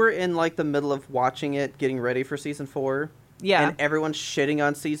 We were in, like, the middle of watching it, getting ready for season 4. Yeah. And everyone's shitting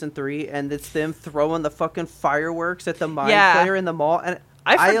on season 3, and it's them throwing the fucking fireworks at the Mind Flayer in the mall. And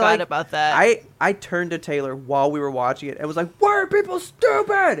I forgot about that. I turned to Taylor while we were watching it and was like, why are people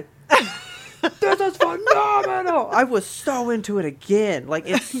stupid? This is phenomenal. I was so into it again. Like,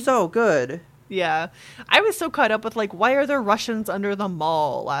 it's so good. Yeah. I was so caught up with, like, why are there Russians under the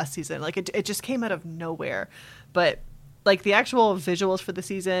mall last season? Like, it just came out of nowhere. But, like, the actual visuals for the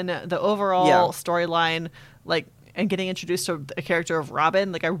season, the overall storyline, like, and getting introduced to a character of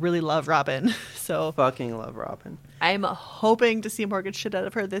Robin. Like, I really love Robin. So fucking love Robin. I'm hoping to see more good shit out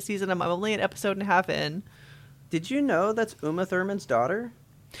of her this season. I'm only an episode and a half in. Did you know that's Uma Thurman's daughter?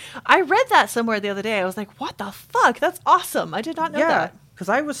 I read that somewhere the other day. I was like, what the fuck? That's awesome. I did not know that. Because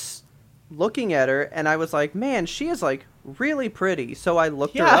I was looking at her and I was like, man, she is like really pretty. So I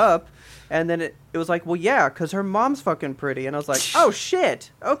looked her up and then it was like, well, yeah, because her mom's fucking pretty. And I was like, oh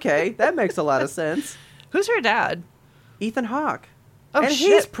shit. Okay, that makes a lot of sense. Who's her dad? Ethan Hawke. Oh, and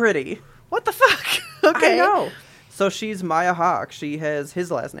shit. He's pretty. What the fuck? Okay. I know. So she's Maya Hawke. She has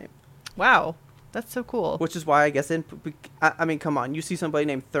his last name. Wow. That's so cool. Which is why I guess I mean, come on. You see somebody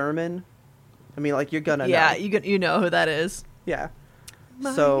named Thurman? I mean, like, you're gonna know. Yeah, you know who that is. Yeah.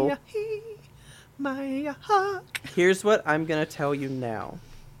 Maya Hawke. Here's what I'm gonna tell you now.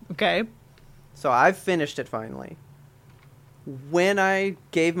 Okay. So I've finished it finally. When I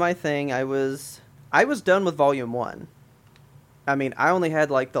gave my thing, I was done with volume 1. I mean, I only had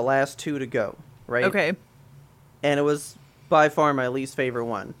like the last 2 to go, right? Okay. And it was by far my least favorite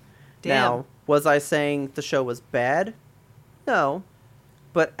one. Damn. Now, was I saying the show was bad? No.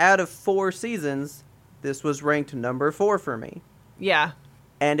 But out of 4 seasons, this was ranked number 4 for me. Yeah.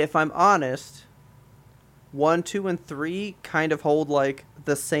 And if I'm honest, 1, 2, and 3 kind of hold like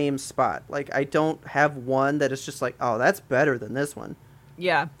the same spot. Like, I don't have one that is just like, oh, that's better than this one.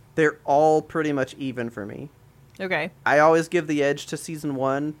 Yeah. They're all pretty much even for me. Okay. I always give the edge to season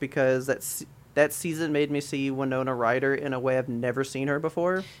 1 because that season made me see Winona Ryder in a way I've never seen her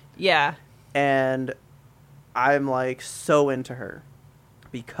before. Yeah. And I'm like so into her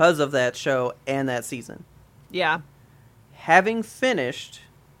because of that show and that season. Yeah. Having finished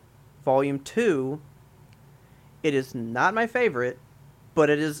volume 2, it is not my favorite, but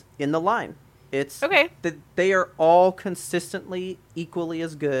it is in the line. It's okay. They are all consistently equally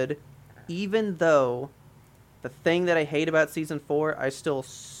as good, even though the thing that I hate about season 4, I still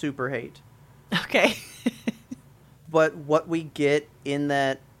super hate. Okay. But what we get in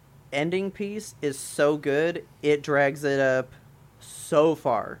that ending piece is so good, it drags it up so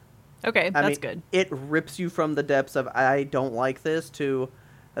far. Okay, that's good. It rips you from the depths of I don't like this to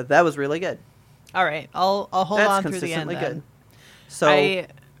that was really good. All right, I'll hold on through the end then. Good. So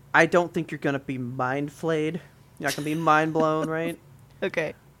I don't think you're gonna be mind flayed. You're not gonna be mind blown, right?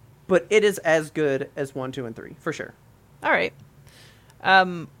 Okay. But it is as good as 1, 2, and 3 for sure. All right.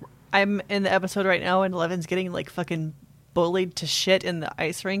 I'm in the episode right now, and Eleven's getting like fucking bullied to shit in the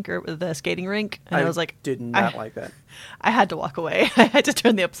ice rink or the skating rink, and I was like, did not like that. I had to walk away. I had to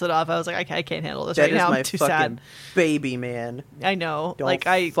turn the episode off. I was like, I can't handle this right now. I'm too sad. That is my fucking baby, man. I know. Don't like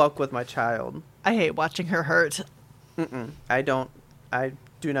I fuck with my child. I hate watching her hurt. I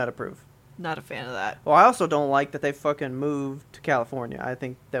do not approve. Not a fan of that. Well, I also don't like that they fucking moved to California. I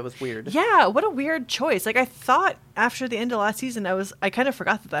think that was weird. Yeah, what a weird choice. Like, I thought after the end of last season, I kind of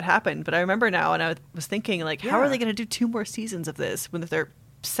forgot that happened, but I remember now, and I was thinking, like, how are they going to do 2 more seasons of this when they're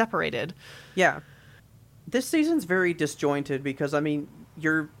separated? Yeah. This season's very disjointed because, I mean,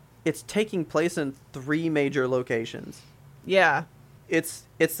 it's taking place in 3 major locations. Yeah. It's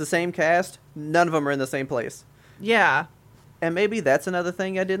the same cast. None of them are in the same place. Yeah. And maybe that's another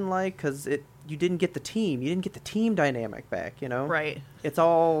thing I didn't like, because you didn't get the team. You didn't get the team dynamic back, you know? Right. It's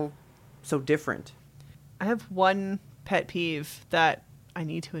all so different. I have one pet peeve that I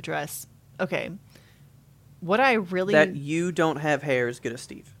need to address. Okay. What I really... That you don't have hair as good as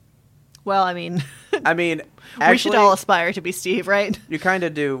Steve. Well, I mean... actually, we should all aspire to be Steve, right? You kind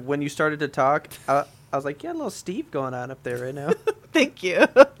of do. When you started to talk, I was like, yeah, a little Steve going on up there right now. Thank you.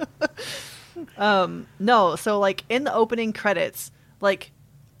 No, so like in the opening credits, like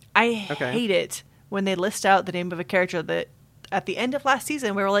I hate it when they list out the name of a character that at the end of last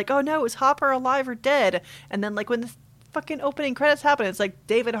season we were like, oh no, is Hopper alive or dead? And then like when the fucking opening credits happen, it's like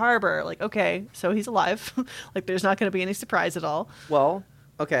David Harbour. Like, okay, so he's alive. Like there's not going to be any surprise at all. Well,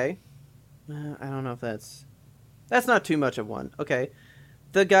 okay. I don't know if that's not too much of one. Okay.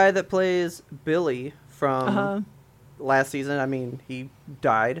 The guy that plays Billy from last season, I mean, he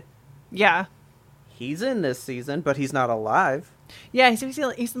died. Yeah. He's in this season, but he's not alive. Yeah, he's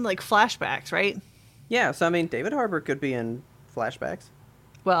in like flashbacks, right? Yeah, so I mean, David Harbour could be in flashbacks.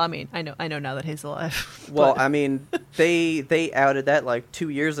 Well, I mean, I know now that he's alive. Well, I mean, they outed that like 2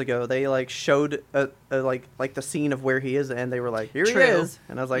 years ago. They like showed like the scene of where he is, and they were like, "Here he is,"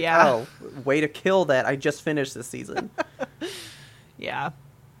 and I was like, "Oh, way to kill that! I just finished this season." Yeah.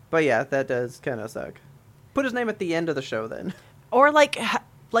 But yeah, that does kind of suck. Put his name at the end of the show then. Or like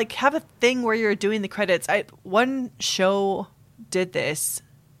have a thing where you're doing the credits. One show did this,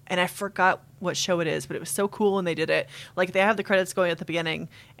 and I forgot what show it is, but it was so cool when they did it. Like they have the credits going at the beginning,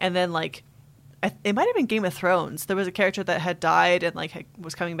 and then like it might have been Game of Thrones. There was a character that had died and like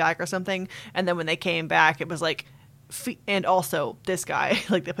was coming back or something, and then when they came back, it was like, and also this guy,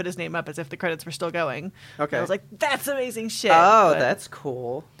 like they put his name up as if the credits were still going. Okay, and I was like, that's amazing shit. Oh, that's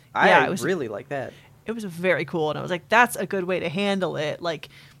cool. I really like that. It was very cool, and I was like, that's a good way to handle it. Like,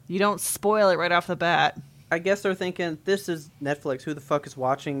 you don't spoil it right off the bat. I guess they're thinking, this is Netflix. Who the fuck is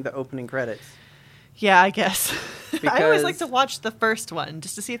watching the opening credits? Yeah, I guess. I always like to watch the first one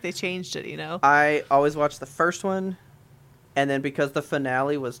just to see if they changed it, you know? I always watch the first one, and then because the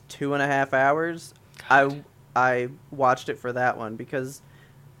finale was 2.5 hours, I watched it for that one, because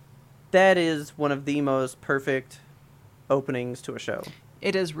that is one of the most perfect openings to a show.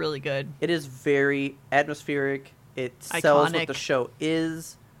 It is really good. It is very atmospheric. It sells what the show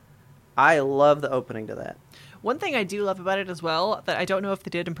is. I love the opening to that. One thing I do love about it as well, that I don't know if they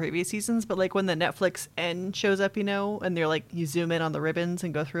did in previous seasons, but like when the Netflix end shows up, you know, and they're like, you zoom in on the ribbons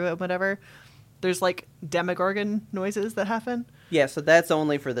and go through it, whatever, there's like Demogorgon noises that happen. Yeah, so that's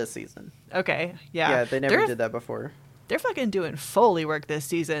only for this season. Okay, yeah. Yeah, they never did that before. They're fucking doing Foley work this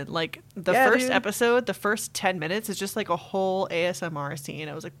season. Like, the first episode, the first 10 minutes is just like a whole ASMR scene.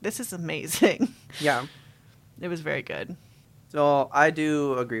 I was like, this is amazing. Yeah. It was very good. So I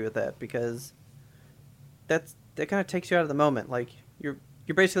do agree with that, because that kind of takes you out of the moment. Like, you're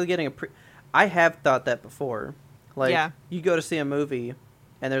basically getting I have thought that before. Like, you go to see a movie,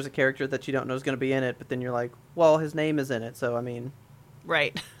 and there's a character that you don't know is going to be in it, but then you're like, well, his name is in it, so, I mean...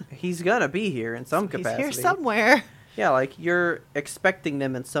 Right. He's going to be here in some capacity. He's here somewhere. Yeah, like, you're expecting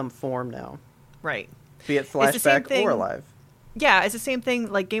them in some form now. Right. Be it flashback or alive. Yeah, it's the same thing,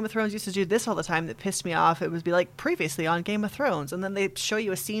 like Game of Thrones used to do this all the time that pissed me off. It would be like, previously on Game of Thrones, and then they show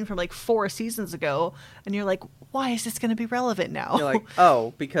you a scene from like 4 seasons ago, and you're like, why is this going to be relevant now? You're like,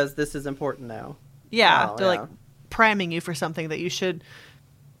 oh, because this is important now. Yeah, they're like priming you for something that you should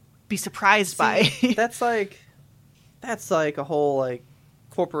be surprised by. that's like a whole like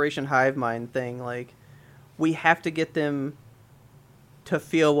corporation hive mind thing. Like, we have to get them to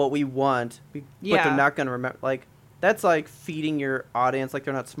feel what we want, but they're not going to remember. Like, that's like feeding your audience like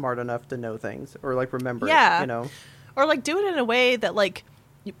they're not smart enough to know things or like remember it, you know? Or like do it in a way that like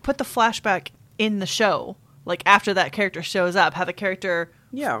you put the flashback in the show. Like after that character shows up, have a character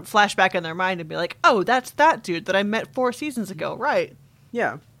flashback in their mind and be like, oh, that's that dude that I met 4 seasons ago. Right.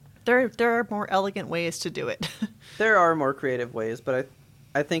 Yeah. There are more elegant ways to do it. There are more creative ways, but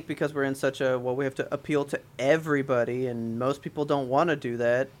I think because we're in such a, we have to appeal to everybody, and most people don't want to do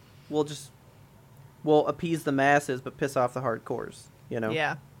that, we'll appease the masses but piss off the hardcores, you know?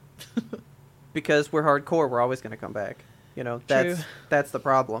 Yeah. Because we're hardcore, we're always going to come back. You know, that's the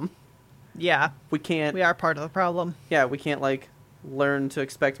problem. Yeah. We are part of the problem. Yeah, we can't, like, learn to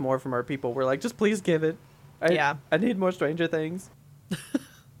expect more from our people. We're like, just please give it. I need more Stranger Things.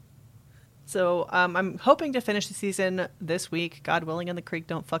 So, I'm hoping to finish the season this week. God willing, and the creek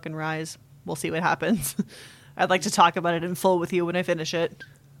don't fucking rise. We'll see what happens. I'd like to talk about it in full with you when I finish it.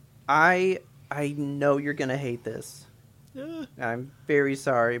 I know you're gonna hate this. I'm very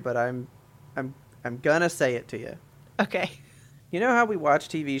sorry, but I'm gonna say it to you. Okay. You know how we watch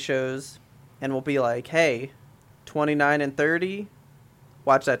TV shows and we'll be like, hey, 29 and 30,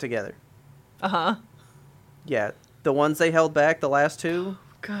 watch that together. Uh-huh. Yeah, the ones they held back, the last 2.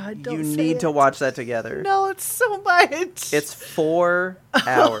 God, don't you say need it. to watch that together. No, it's so much. It's 4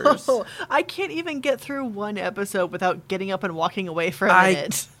 hours. Oh, I can't even get through one episode without getting up and walking away for a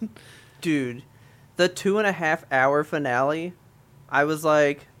minute. Dude, the 2.5 hour finale, I was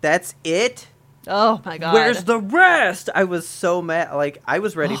like, that's it? Oh my God. Where's the rest? I was so mad. Like, I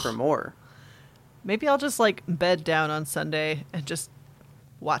was ready for more. Maybe I'll just like bed down on Sunday and just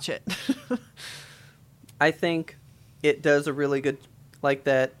watch it. I think it does a really good, like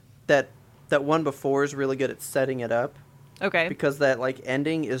that one before is really good at setting it up. Okay. Because that like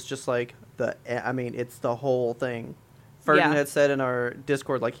ending is just like it's the whole thing. Ferden had said in our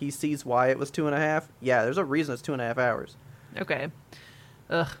Discord, like, he sees why it was 2.5. Yeah, there's a reason it's 2.5 hours. Okay.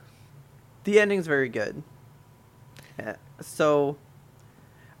 Ugh. The ending's very good. So,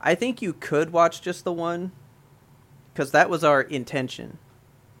 I think you could watch just the one, because that was our intention.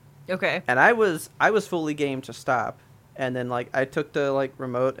 Okay. And I was fully game to stop, and then like I took the like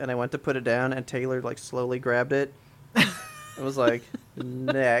remote and I went to put it down, and Taylor like slowly grabbed it. It was like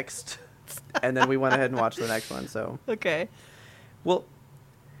next, and then we went ahead and watched the next one. So okay. Well,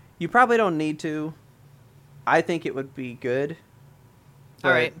 you probably don't need to. I think it would be good.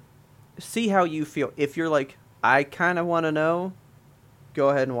 All right. See how you feel. If you're like, I kind of want to know, go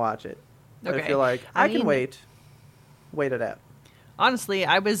ahead and watch it. But if you're like, I can wait it out. Honestly,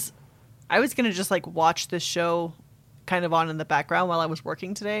 I was going to just like watch this show kind of on in the background while I was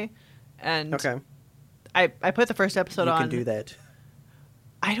working today. And okay. I put the first episode on. You can do that.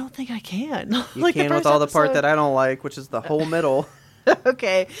 I don't think I can. You like can with all the part that I don't like, which is the whole middle.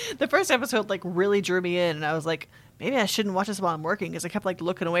 Okay. The first episode like really drew me in, and I was like, maybe I shouldn't watch this while I'm working, because I kept like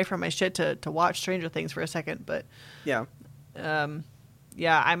looking away from my shit to watch Stranger Things for a second. But yeah.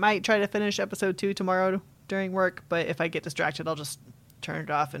 Yeah, I might try to finish episode 2 tomorrow during work, but if I get distracted, I'll just turn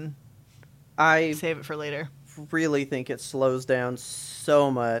it off and save it for later. Really think it slows down so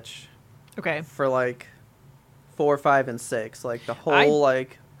much. Okay. For like 4, 5, and 6. Like the whole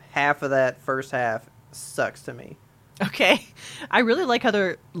like half of that first half sucks to me. Okay. I really like how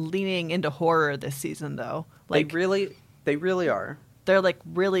they're leaning into horror this season, though. Like they really are. They're like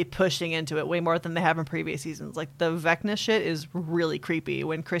really pushing into it way more than they have in previous seasons. Like the Vecna shit is really creepy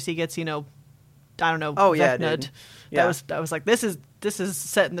when Chrissy gets, I don't know. Oh yeah, dude. That was like, this is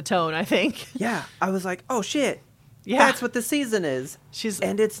setting the tone, I think. Yeah. I was like, oh shit. Yeah. That's what the season is.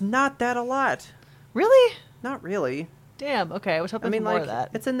 And it's not that a lot. Really? Not really. Damn. Okay. I was hoping for more of that.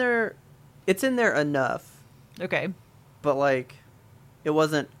 It's in there enough. Okay. But like, it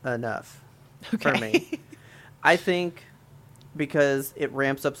wasn't enough for me. I think because it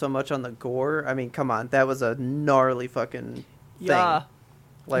ramps up so much on the gore. I mean, come on, that was a gnarly fucking thing. Yeah,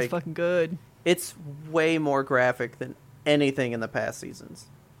 like it's fucking good. It's way more graphic than anything in the past seasons,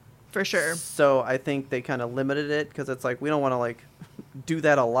 for sure. So I think they kind of limited it because it's like we don't want to like do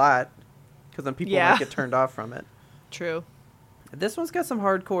that a lot because then people might get turned off from it. True. This one's got some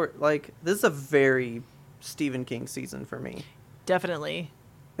hardcore. Like this is a very Stephen King season for me. Definitely.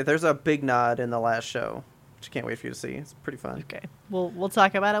 There's a big nod in the last show, which I can't wait for you to see. It's pretty fun. Okay. We'll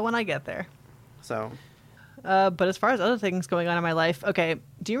talk about it when I get there. So. But as far as other things going on in my life, okay,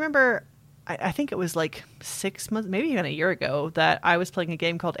 do you remember, I think it was like 6 months, maybe even a year ago, that I was playing a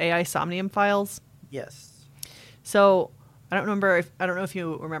game called AI Somnium Files? Yes. So I don't know if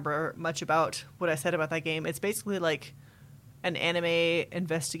you remember much about what I said about that game. It's basically like an anime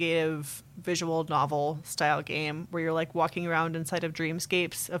investigative visual novel style game where you're like walking around inside of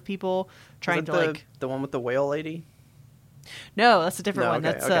dreamscapes of people trying to like the one with the whale lady. No, that's a different one.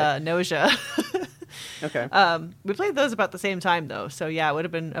 That's Nausea. Okay. We played those about the same time though, so yeah, it would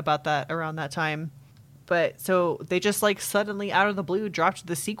have been about that around that time. But so they just like suddenly out of the blue dropped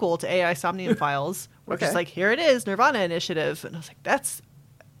the sequel to AI Somnium Files. We're just like, here it is, Nirvana Initiative, and I was like, that's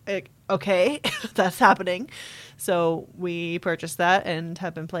okay, that's happening. So we purchased that and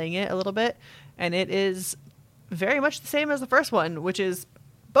have been playing it a little bit, and it is very much the same as the first one, which is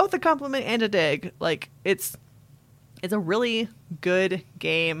both a compliment and a dig. Like it's a really good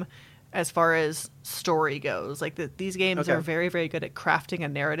game as far as story goes. Like these games are very, very good at crafting a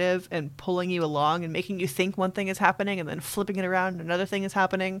narrative and pulling you along and making you think one thing is happening and then flipping it around and another thing is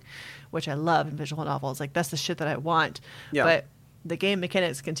happening, which I love in visual novels. Like that's the shit that I want. Yeah. But the game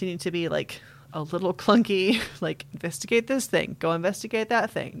mechanics continue to be like a little clunky. Like investigate this thing, go investigate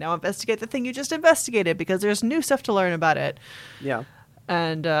that thing. Now investigate the thing you just investigated because there's new stuff to learn about it. Yeah.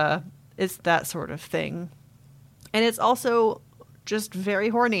 And it's that sort of thing. And it's also just very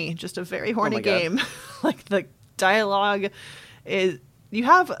horny, just a very horny game. Like the dialogue is, you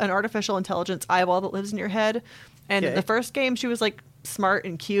have an artificial intelligence eyeball that lives in your head. And the first game, she was like smart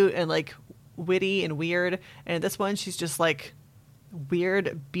and cute and like witty and weird. And this one, she's just like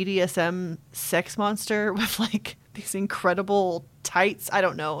weird BDSM sex monster with like these incredible tights. I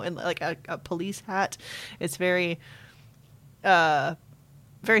don't know. And like a police hat. It's very,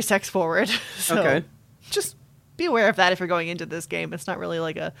 very sex forward. So just be aware of that if you're going into this game. It's not really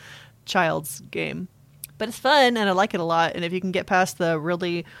like a child's game, but it's fun and I like it a lot. And if you can get past the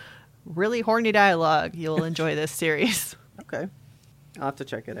really, really horny dialogue, you'll enjoy this series. Okay. I'll have to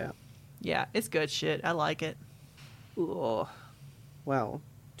check it out. Yeah, it's good shit. I like it. Ooh. Well,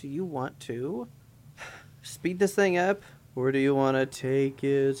 do you want to speed this thing up or do you want to take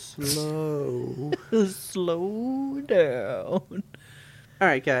it slow? Slow down. All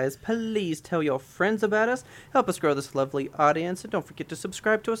right, guys, please tell your friends about us. Help us grow this lovely audience. And don't forget to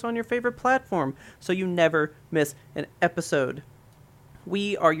subscribe to us on your favorite platform so you never miss an episode.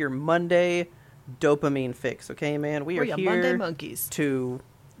 We are your Monday dopamine fix, okay, man? We're here Monday monkeys to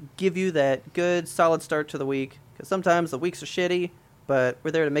give you that good, solid start to the week. Because sometimes the weeks are shitty, but we're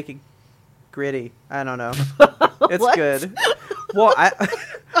there to make it gritty. I don't know. It's good. Well, I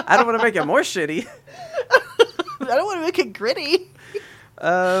don't want to make it more shitty. I don't want to make it gritty.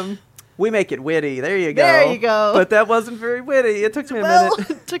 We make it witty. There you go. There you go. But that wasn't very witty. It took me a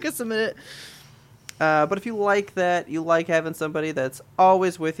minute. It took us a minute. But if you like that, you like having somebody that's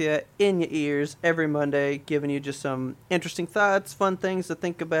always with you, in your ears, every Monday, giving you just some interesting thoughts, fun things to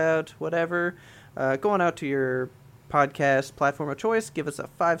think about, whatever, going out to your podcast platform of choice. Give us a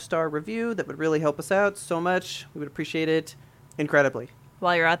 5-star review. That would really help us out so much. We would appreciate it incredibly.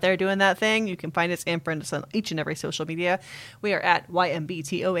 While you're out there doing that thing, you can find us and friend us on each and every social media. We are at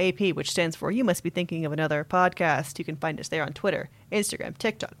YMBTOAP, which stands for You Must Be Thinking of Another Podcast. You can find us there on Twitter, Instagram,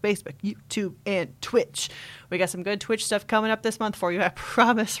 TikTok, Facebook, YouTube, and Twitch. We got some good Twitch stuff coming up this month for you. I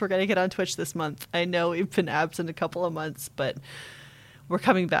promise we're going to get on Twitch this month. I know we've been absent a couple of months, but we're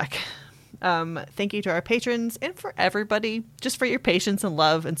coming back. Thank you to our patrons and for everybody, just for your patience and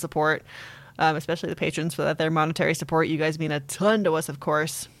love and support. Especially the patrons for their monetary support. You guys mean a ton to us, of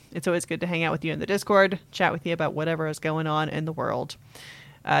course. It's always good to hang out with you in the Discord, chat with you about whatever is going on in the world.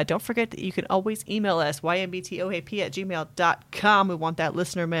 Don't forget that you can always email us, ymbtoap@gmail.com. We want that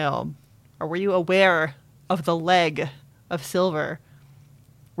listener mail. Or were you aware of the leg of silver?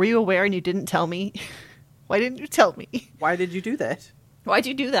 Were you aware and you didn't tell me? Why didn't you tell me? Why did you do that? Why'd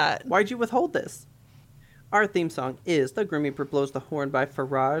you do that? Why'd you withhold this? Our theme song is The Grim Reaper Blows the Horn by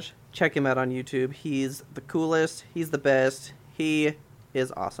Faraj. Check him out on YouTube. He's the coolest. He's the best. He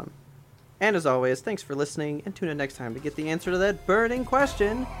is awesome. And as always, thanks for listening, and tune in next time to get the answer to that burning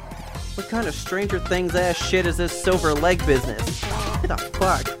question. What kind of Stranger Things ass shit is this silver leg business? What the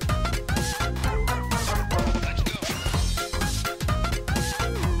fuck?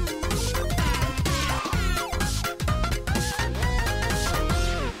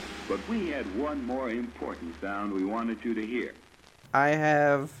 One more important sound we wanted you to hear. I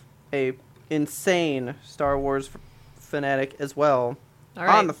have a insane Star Wars fanatic as well. All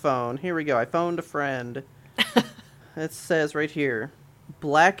right. On the phone. Here we go. I phoned a friend. It says right here,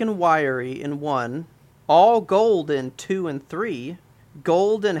 black and wiry in 1, all gold in 2 and 3,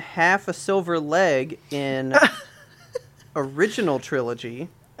 gold and half a silver leg in original trilogy.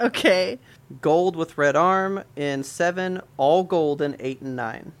 Okay. Gold with red arm in 7, all gold in 8 and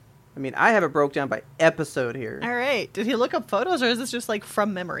 9. I mean, I have it broke down by episode here. All right. Did he look up photos, or is this just like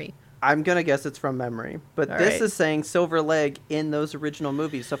from memory? I'm going to guess it's from memory. But All this right. is saying silver leg in those original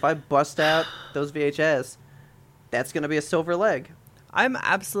movies. So if I bust out those VHS, that's going to be a silver leg. I'm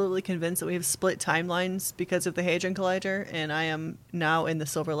absolutely convinced that we have split timelines because of the Hadron Collider, and I am now in the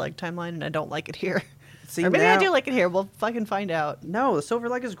silver leg timeline, and I don't like it here. See, or maybe now, I do like it here. We'll fucking find out. No, the silver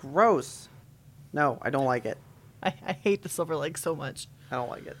leg is gross. No, I don't like it. I hate the silver leg so much. I don't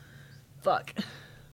like it. Fuck.